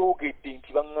nkyogedde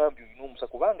nti baŋŋambye olina omusa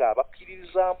kubanga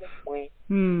abakkirizaamu mmwe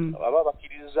aba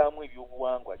abakkirizaamu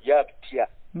ebyobuwangwa yabitya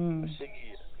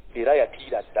osegeera era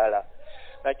yatiira ddala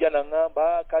najja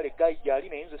naŋŋamba kale gayi gyali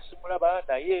naye nze simulaba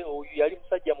naye oyo yali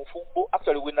musajja mufumbo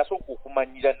actually we nasooka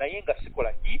okumanyira naye nga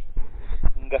sikola ki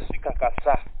nga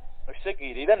sikakasa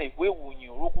osegeera era nebwewuunye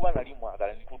olw'okuba nali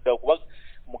mwagala nitudda kuba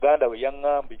muganda we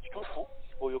yaŋŋamba ekituufu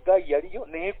oyo gayi yaliyo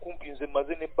naye kumpi nze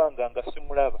maze nebbanga nga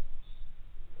simulaba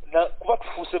kuba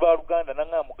tufuuse baluganda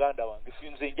naŋŋamba muganda wange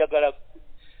nze njagala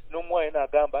n'omuwala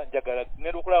n'agamba njagala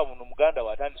ngenda okulaba muno muganda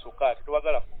we atandise okkaate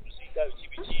tewagala kumuzinda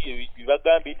biki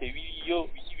bibagambye tebiriyo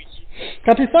biki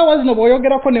kati saawa zino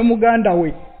bw'oyogerako ne muganda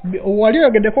we wali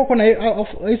oyogeddeko na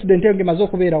incident eyo ngemaze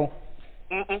okubeerawo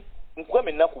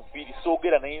nkugamba ennaku bbiri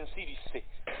soogera naye nsirise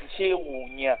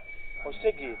nkyewuunya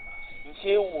osegere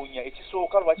nkyewuunya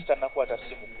ekisooka lwaki tannakwata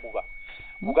simu kuba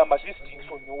kugamba atlisti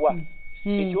nsonyiwa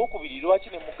ekyokubiri lwaki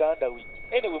ne muganda we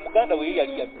anyway muganda we ye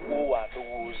yali yabikoowa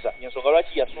ndowooza yensonga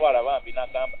lwaki yaswala bambi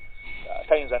n'agamba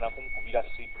tayinza nakunkubira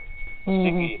simu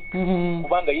osegere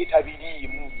kubanga ye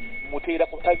tabiriimu muteera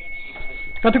ku tabiriimu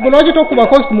kati gwe lwaki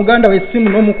tokubako muganda we essimu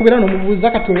n'omukubira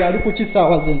n'omubuuza kati oyo ali ku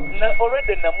kisaawa zino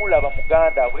already namulaba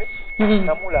muganda we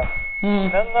namulaba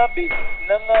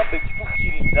naŋŋamba ekituufu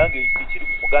kiri nange ekiri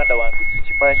ku muganda wange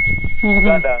sikimanyi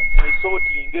muganda wange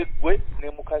esootinga eggwe ne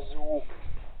mukazi wo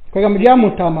kwegamba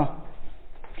byamutama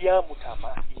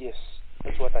yes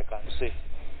that's what I can say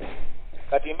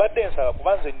kati mbadde nsaba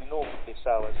kubanze nina obudde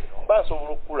essaawa zino mba nsobola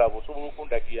okukulaba osobola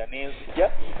okundagirira n'enzija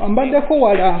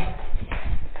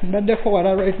mbaddeko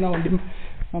wala right now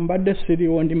mbadde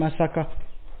siriwo ndi Masaka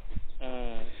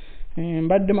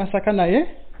mbadde Masaka naye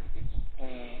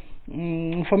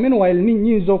for meanwhile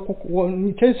nyinza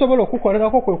kyesobola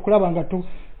okukolerako kwe kulaba nga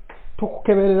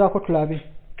tukukebererako tulabe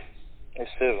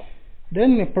esebo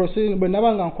then proceed bwe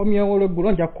naba nga nkomyewo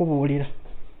olweggulo nja kukubuulira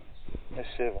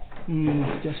esebo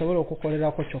kyesobola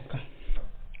okukolerako kyokka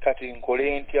kati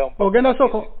nkole ntya ogenda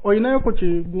soko oyinayo ku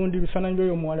kigundi bifaananyi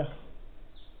by'oyo omuwala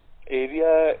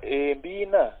ebya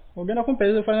embiina ogenda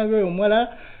kumpeereza ebifaananyi by'oyo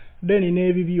omuwala then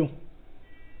n'ebibyo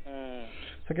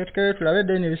seketukere tulabe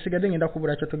then ebisigadde ngenda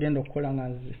kubula kyo tugenda okukola nga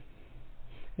nze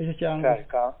ekyo kyangu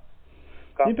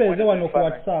nimpeereze wano ku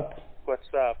whatsapp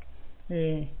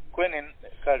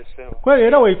kweli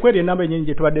era weekweri enamba ennyingi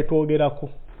gye tubadde twogerako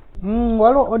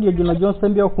waliwo audio gino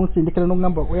gyonsembyewo kunsindikira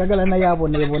n'okugamba oyagala naye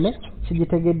aboneebone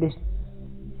kigitegedde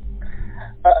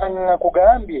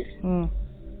nakugambye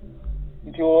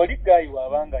nti oli gayi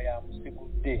waabanga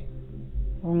yamusigudde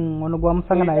ono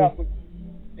gwamusanga naye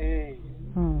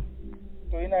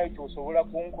tolinayo kyosobola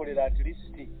kunkolera at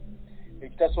least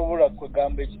ekitasobola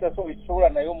kwegamba ekisobola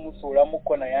naye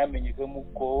omusuulamukko naye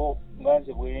amenyekemukko nga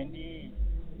nze bwendi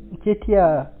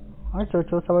kitya akyo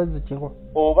kyosaba zikiko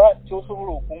oba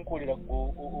kyosobola okunkolera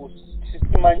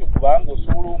simanyi kubanga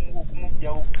osobola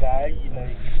okumugyawo gayi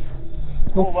naye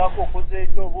obaako okoze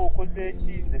ekyo oba okoze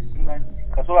eki nze simanyi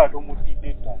kasobola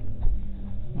tomutidde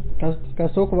ddala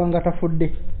kasookuba nga tafudde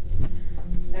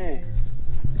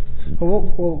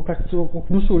oba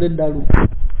okumusuula eddalu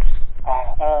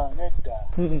nedda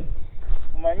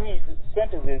omanyi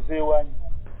sente zezeewanyo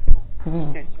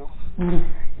ekyo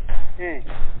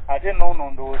ate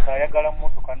noono ndowooza ayagala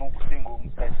mmotoka n'okusinga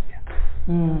omusajja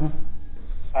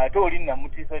ate oli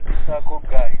namutiisatiisaako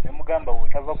gaali nemugamba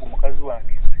weotava ku mukazi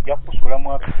wange ajja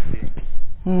kukusulamu aksidenti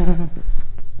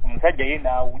omusajja ye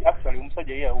actually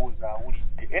omusajja ye yawooza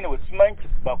awulidde anyway simanyi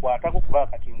bakwatako kuba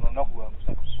kati luno olunaku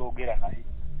lwamusatu soogera naye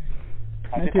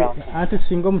ate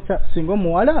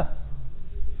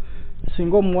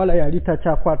singa omuwala yali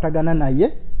takyakwatagana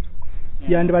naye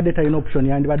yandibadde talina option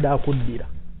yandibadde akuddira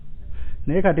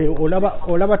naye kati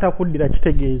olaba takuddira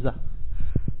kitegeeza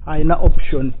alina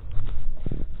option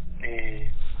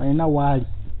alina waali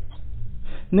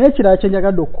naye ekirala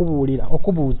kyenjagadde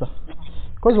okubuuza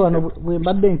kozi wano bwe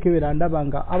mbadde nkebera ndaba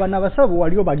nga abana abasawo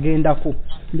waliwo bagendako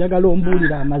njagala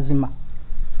ombuulira amazima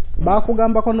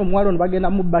bakugambako n'omuwala ono bagenda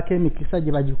mubbako emikisa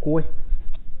gye bagikuwe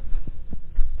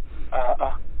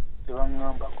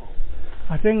tebaŋŋambako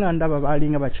ate nga ndaba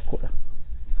baalinga bakikola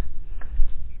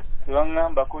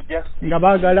tebaŋŋambako nga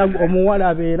baagala omuwala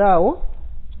abeeraawo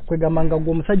kwegamba nga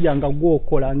gwe omusajja nga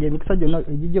gwokola ng'emikisa gyonna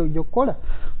egijja gyokkola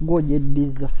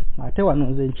gw'ogyeddiza ate wano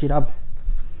nze nkirabo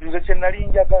nze kyenali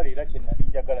njagala era kyenali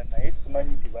njagala naye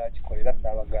simanyi nti baakikolera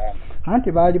saabagamba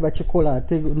anti baali bakikola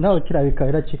ate nawe kirabika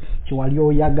era kiwali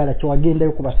oyagala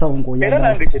kyewagendayo ku basawo ng'oyagala era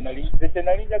nange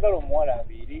kyenali njagala omuwala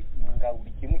abeere nga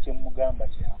buli kimu kyemugamba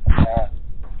kyakola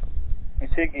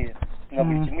ntegeera nga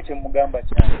buli kimu kyemugamba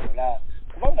kyakola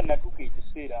kubanga natuuka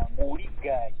ekiseera ng'oli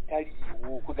gayi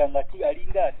taliiwo kwegamba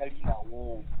alinga atalinawo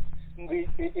mu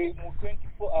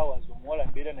 24 hours omuwala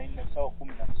mbeera naye nasawa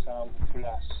 17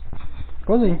 plus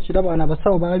kozi nkiraba bano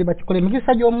abasawo baali bakikola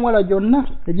emikisa gy'omuwala gyonna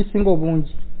egisinga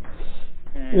obungi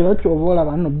era kyoba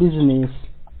olaba nno bizinesi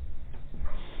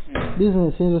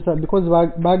nzosa because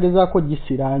bagezaako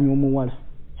gisiraanya omuwala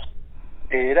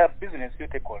era bizinesi yo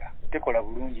tekola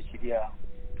bulungi kiri awo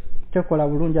tekola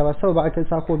bulungi abasawo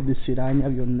bagezaako gisiraanya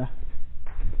byonna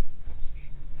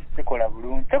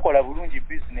tekola bulungi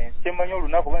bizinesi kyemanyi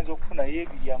olunaku bayinza okufunayo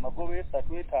ebiri amagoba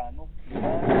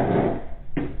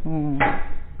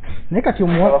 3-5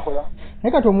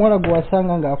 naye kati omuwala gwe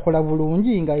wasanga ng'akola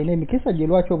bulungi ng'alina emikisa gye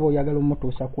lwaki oba oyagala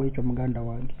omutuusa ku ekyo muganda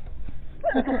wange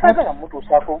Sagala mtu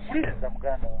sako buliza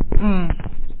muganda.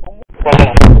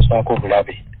 Sagala mtu sako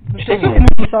bulabe.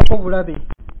 Mtu sako bulabe.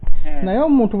 Naye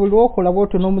omuntu buli okola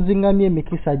bw'otyo n'omuzingamya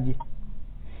emikisa gye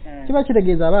kiba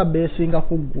kitegeeza aba beesinga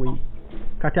ku ggwe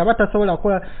kati aba tasobola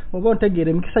kukola oba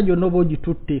ontegeera emikisa gyonna oba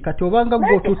ogitutte kati obanga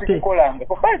gwe otutte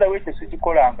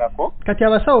kati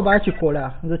abasawo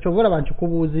baakikola nze kyova olaba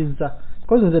nkikubuuzizza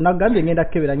kozi nze nagambye ngenda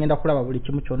kukebera ngenda kulaba buli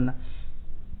kimu kyonna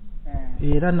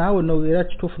era naawe era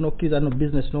kituufu n'okkiriza no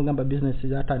bizinesi n'ogamba bizinesi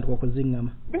zatandika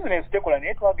okuziŋŋama bizinesi tekola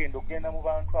naye twagenda okugenda mu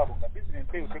bantu abo nga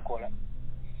bizinesi eyo tekola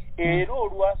era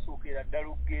olwasookera ddala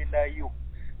okugendayo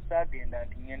saagenda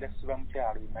nti ngenda siba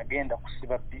mukyalo nagenda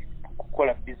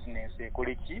kukola bizinesi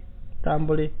ekole ki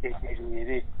tambule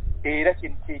eterere era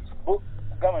kintu kyekibo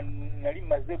kugamba nali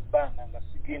maze ebbanga nga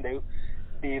sigendayo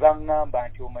bebaŋŋamba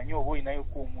nti omanyi oba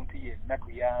olinayoku omuntu yenna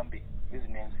tuyambe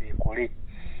bizinesi ekole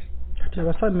kati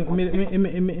abasawo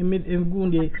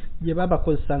emigundi gye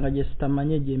babakozesanga gye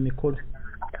sitamanye gy'emikolo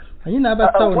anyi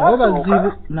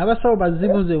n'abasawo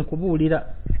bazibu nze nkubuulira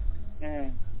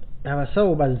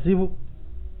abasawo bazibu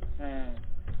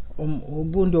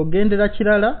ogundi ogendera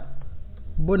kirala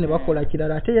bo ne bakola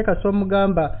kirala ate ye kasi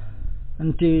omugamba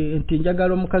nti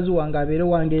njagala omukazi wange abeere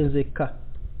wange nzekka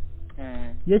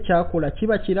ye kyakola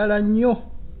kiba kirala nnyo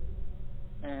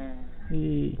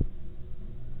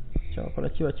kyakola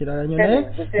kiba kirala nnyo naye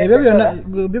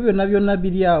ebyo byonna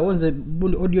biri awo nze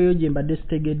audio yo gye mbadde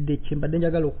sitegedde kyembadde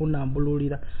njagala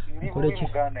okunnambululira nkole ki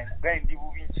ndi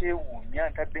bubi nkyewuunya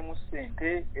ntaddemu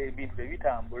ssente ebintu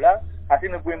ebitambula ate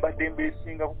ne gwe mbadde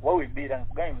mbeesinga kuba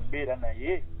wembeera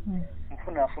naye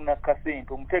nfunafuna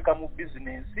kasente omuteeka mu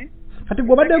bizinensi kati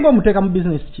gwe obadde ng'omuteeka mu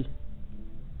bizinesi ki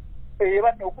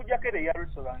okujjako era eya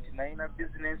restaurant nalina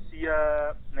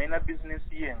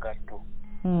bizinensi y'engatto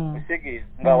esege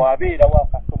nga wabeerawo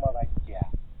akasoma bajja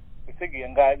esege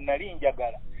nga nali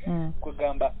njagala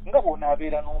kwegamba nga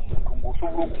bw'onaabeera n'omuntu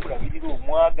ng'osobola okumulabirira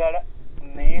omwagala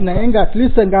naye nga at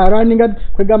least nga arwaninga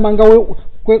kwegamba nga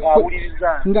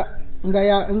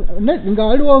nga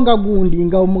waliwo nga gundi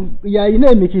nga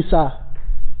yalina emikisa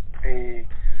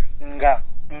nga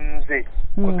nze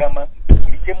kwegamba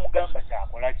buli kyemugamba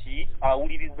kyakola ki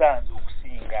awuliriza nze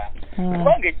okusinga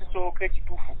kubanga ekisooka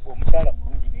ekituufu omukyala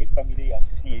mulungi naye famire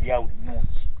yaffe si eri awo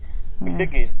ennungi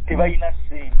bitegeeza tebalina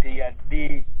ssente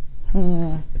yadde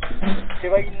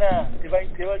tebalina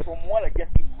omuwala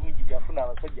jasi mulungi gyafuna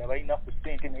abasajja balina ku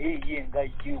ssente naye ye nga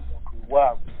ye omuntu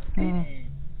waabwe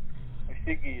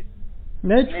bitegeeza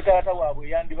ne taata waabwe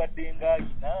yandibadde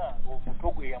ng'alina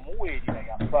omuto gwe yamuweerera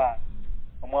yafa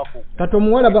omwaka kati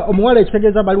omuwala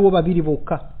ekitegeeza baliwo babiri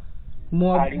bokka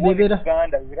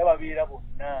Uganda era babeera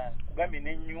bonna kugambye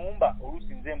n'ennyumba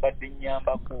oluusi nze mbadde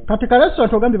nnyambako kati ka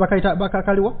restaurant ogambye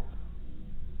bakakaliwa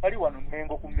kali wano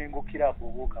Mengo ku Mengo Club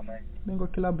oba okamanyi Mengo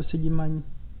Club sigimanyi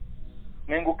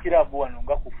Mengo Club wano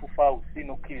nga ku Fufa House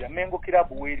nokkirira Mengo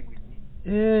Club weeri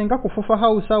wenyi nga ku Fufa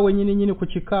House awo nyini ku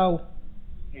kikaawo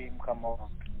mukama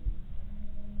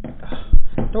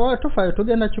tofaayo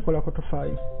tugenda kikola ko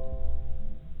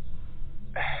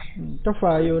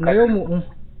tofaayo naye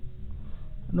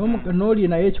n'oli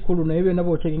naye ekikulu naye byonna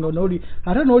bw'otegenga n'oli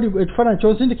ate n'oli ekifaananyi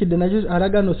kyonsindikidde nakyo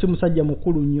alaga no si musajja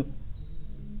mukulu nnyo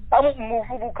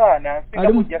muvubuka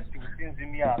nansinga just businzi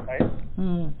myaka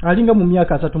alinga mu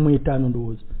myaka 35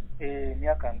 ndowooza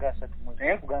myaka nga 35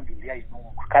 naye nkugambye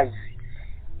oli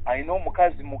alina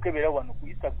omukazi mukebera wano ku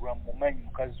Instagram mumanyi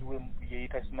mukazi we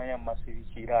yeeyita simanya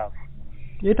Masirikiraavu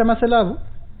yeeyita Maselaavu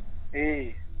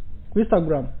ku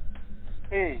Instagram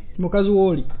mukazi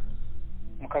w'oli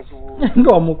mukazi wo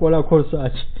nga wamukolako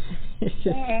saki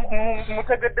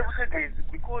mutegedde butegeezi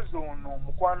because ono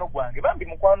mukwano gwange bambi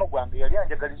mukwano gwange yali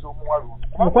anjagaliza omuwala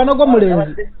mukwano gwo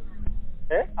mulenzi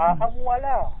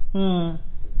Omuwala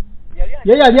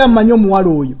ye yali amanyi omuwala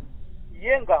oyo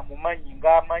ye nga amumanyi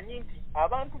ng'amanyi nti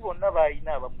abantu bonna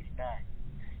balina abamulinaanye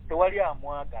tewali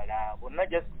amwagala bonna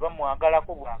just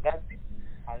bamwagalako bwagazi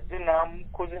aze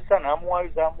n'amukozesa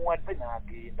n'amuwayo amuwadde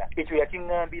n'agenda ekyo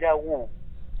yakiŋŋambirawo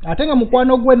ate nga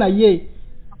mukwano gwe naye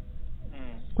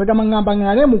kwegamba ngamba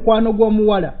ngale mukwano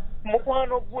gw'omuwala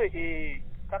mukwano gwe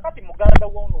kakati muganda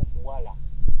w'ono omuwala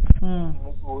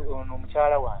ono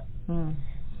omukyala wange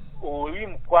oli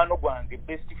mukwano gwange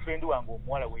best friend wange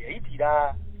omuwala we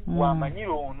yayitira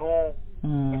wamanyira ono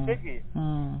ekege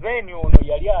then ono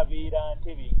yali abeera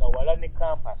Ntebe nga wala ne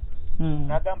campus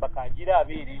n'agamba kagira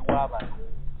abeera ew'abano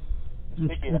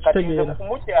kati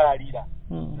kumukyalira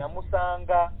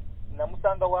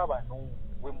namusanga w'abano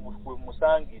we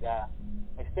musangira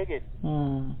ekitegedde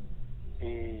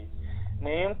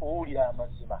naye nkuwulira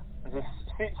amazima nze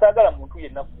saagala muntu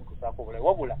yenna kumutuusaako bulayi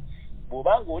wabula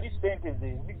bw'obanga oli ssente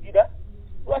ze zigira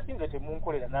lwaki nze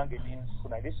temunkolera nange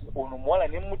nensifuna ono omuwala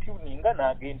ne mutiuninga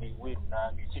n'agenda ebweru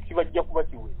nange kikibajja kuba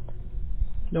kiwe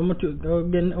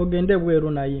ogende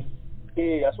ebweru naye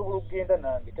asobola okugenda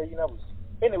nange talina buzibu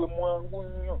enewe mwangu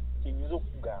nnyo kyenyinza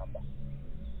okugamba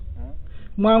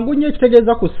mwangu nnyo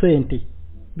ekitegeeza ku ssente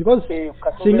because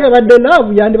singa ebadde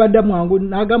laavu yandibadde mwangu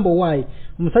n'agamba owaayi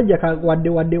omusajja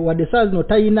wadde saa zino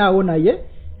tayinaawo naye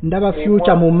ndaba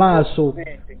future mu maaso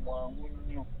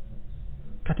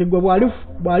kati gwe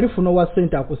bw'alifuna owa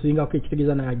ssente akusingako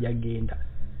ekitegeeza naye ajja agenda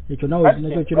ekyo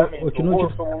nawe kiba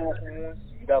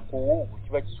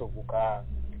kisoboka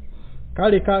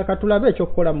kale katulabe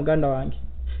ekyokukola muganda wange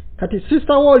kati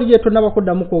sister wo oli ye tonaba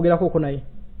kuddamu kwogerako naye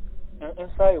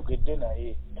sayogedde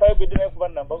naye kuba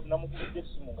namugulidde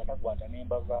essimu nga takwata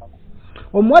nembavaako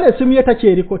omuwala essimu ye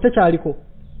tekyaliko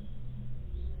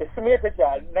essimu ye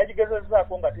tekyali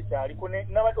nagigezezaako nga tekyaliko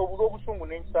obula obusungu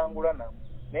nenkisangula namu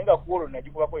naye nga kuolwo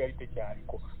nagikubako yali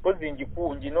tekyaliko pozi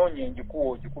nginoonya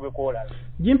njikuwa ogikubeko olala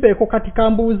gimpeeko kati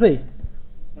kambuuze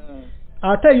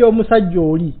ate ey'omusajja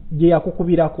oli gye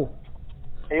yakukubirako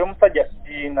ey'omusajja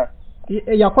siina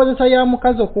yakozesa ya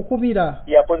mukazi okukubira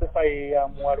yakozesa ya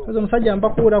muwala omusajja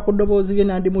mbakuwula ku ddoboozi lye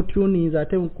nandi mutuninza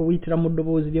ate nkuyitira mu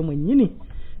ddoboozi lye mwennyini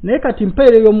naye kati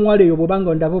mpeera ey'omuwala eyo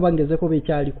bwobanga ndaba obangezeko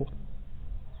beekyaliko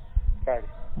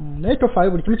naye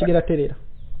tofaayo buli kimu kigera terera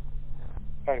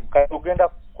ogenda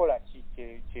kukola ki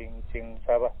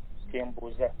kyemusaba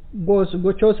kyembuuza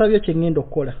gwe kyosabye kyengenda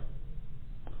okukola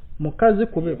mukazi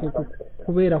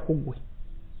kubeera kugwe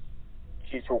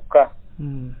kikyokka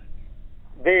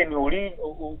then oli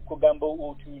kugamba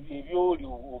ebyoli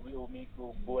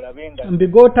olabe nga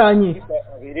mbigootanye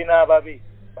eri n'ababe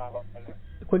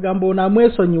kwegamba ono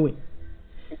amwesonyiwe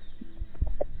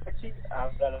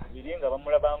agala biri nga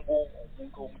bamulabanga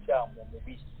omuntu omukyamu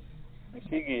omubi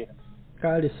nkitegeera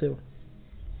kale sewo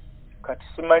kati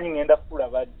simanyi ngenda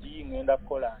kulaba ddi ngenda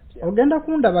kukola ntya ogenda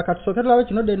kundaba kati sooke tulabe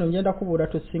kino deno ngenda kubuula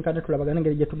tusinkane tulabagane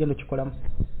engeri gye tugenda okikolamu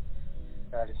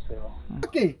kale sewo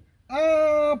okay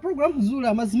program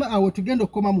zula mazima awo tugenda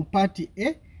okukoma mu party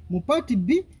mu party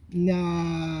B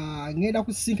ngenda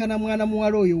kusisinkana mwana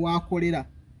muwala oyo waakolera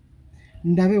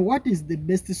ndabe what is the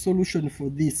best solution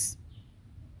for this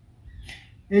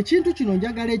ekintu kino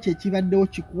njagala ekyo ekibaddewo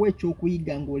kikuwa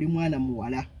ekyokuyiga ng'oli mwana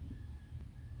muwala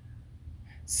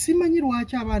simanyi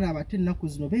lwaki abaana abato ennaku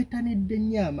zino beetanidde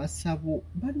nnyo amasabo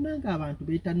bannanga abantu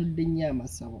beetanidde nnyo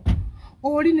amasabo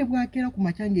oli ne bwakeera ku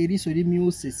makya ng'eriiso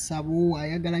limyusa essabo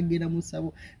ayagala genda mu ssabo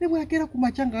ne bwakeera ku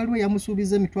makya nga waliwo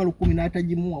yamusuubiza emitwalo 10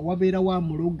 n'atagimuwa wabeera wa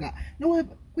muloga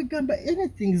kwegamba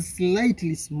anything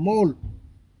slightly small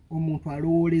omuntu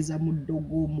alowooleza mu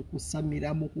ddogo mu kusamira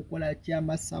mu kukola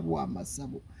kyamasabo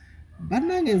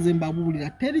bannange nze mbabuulira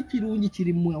teri kirungi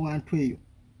kiri mu awantu eyo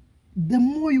the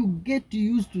more you get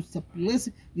used to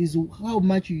suppress is how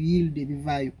much you yield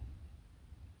ebivaayo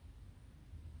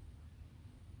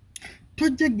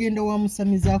tojja genda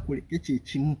wamusamiza akoleke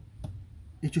kyekimu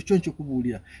ekyo kyo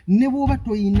nkikubuulira ne bw'oba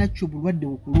toyina kyo bulwadde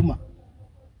bukuluma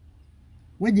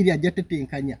wagiri ajja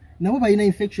tetenkanya nabo balina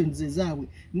infections ezaabwe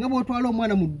nga bw'otwala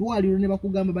omwana mu ddwaliro ne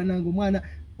bakugamba banange omwana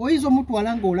oyinza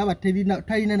omutwala nga olaba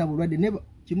talina na bulwadde ne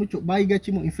kimu kyo bayiga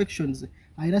kimu infections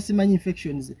ayina simanyi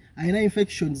infections ayina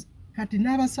infections kati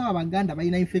n'abasawo abaganda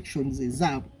balina infections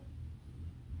ezaabwe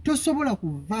tosobola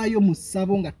kuvaayo mu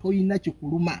ssabo nga toyina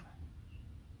kikuluma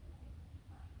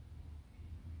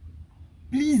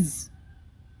please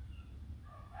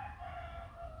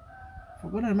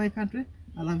for God and my country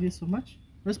I love you so much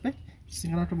respect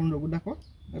singana to mundo gudako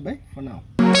bye bye for now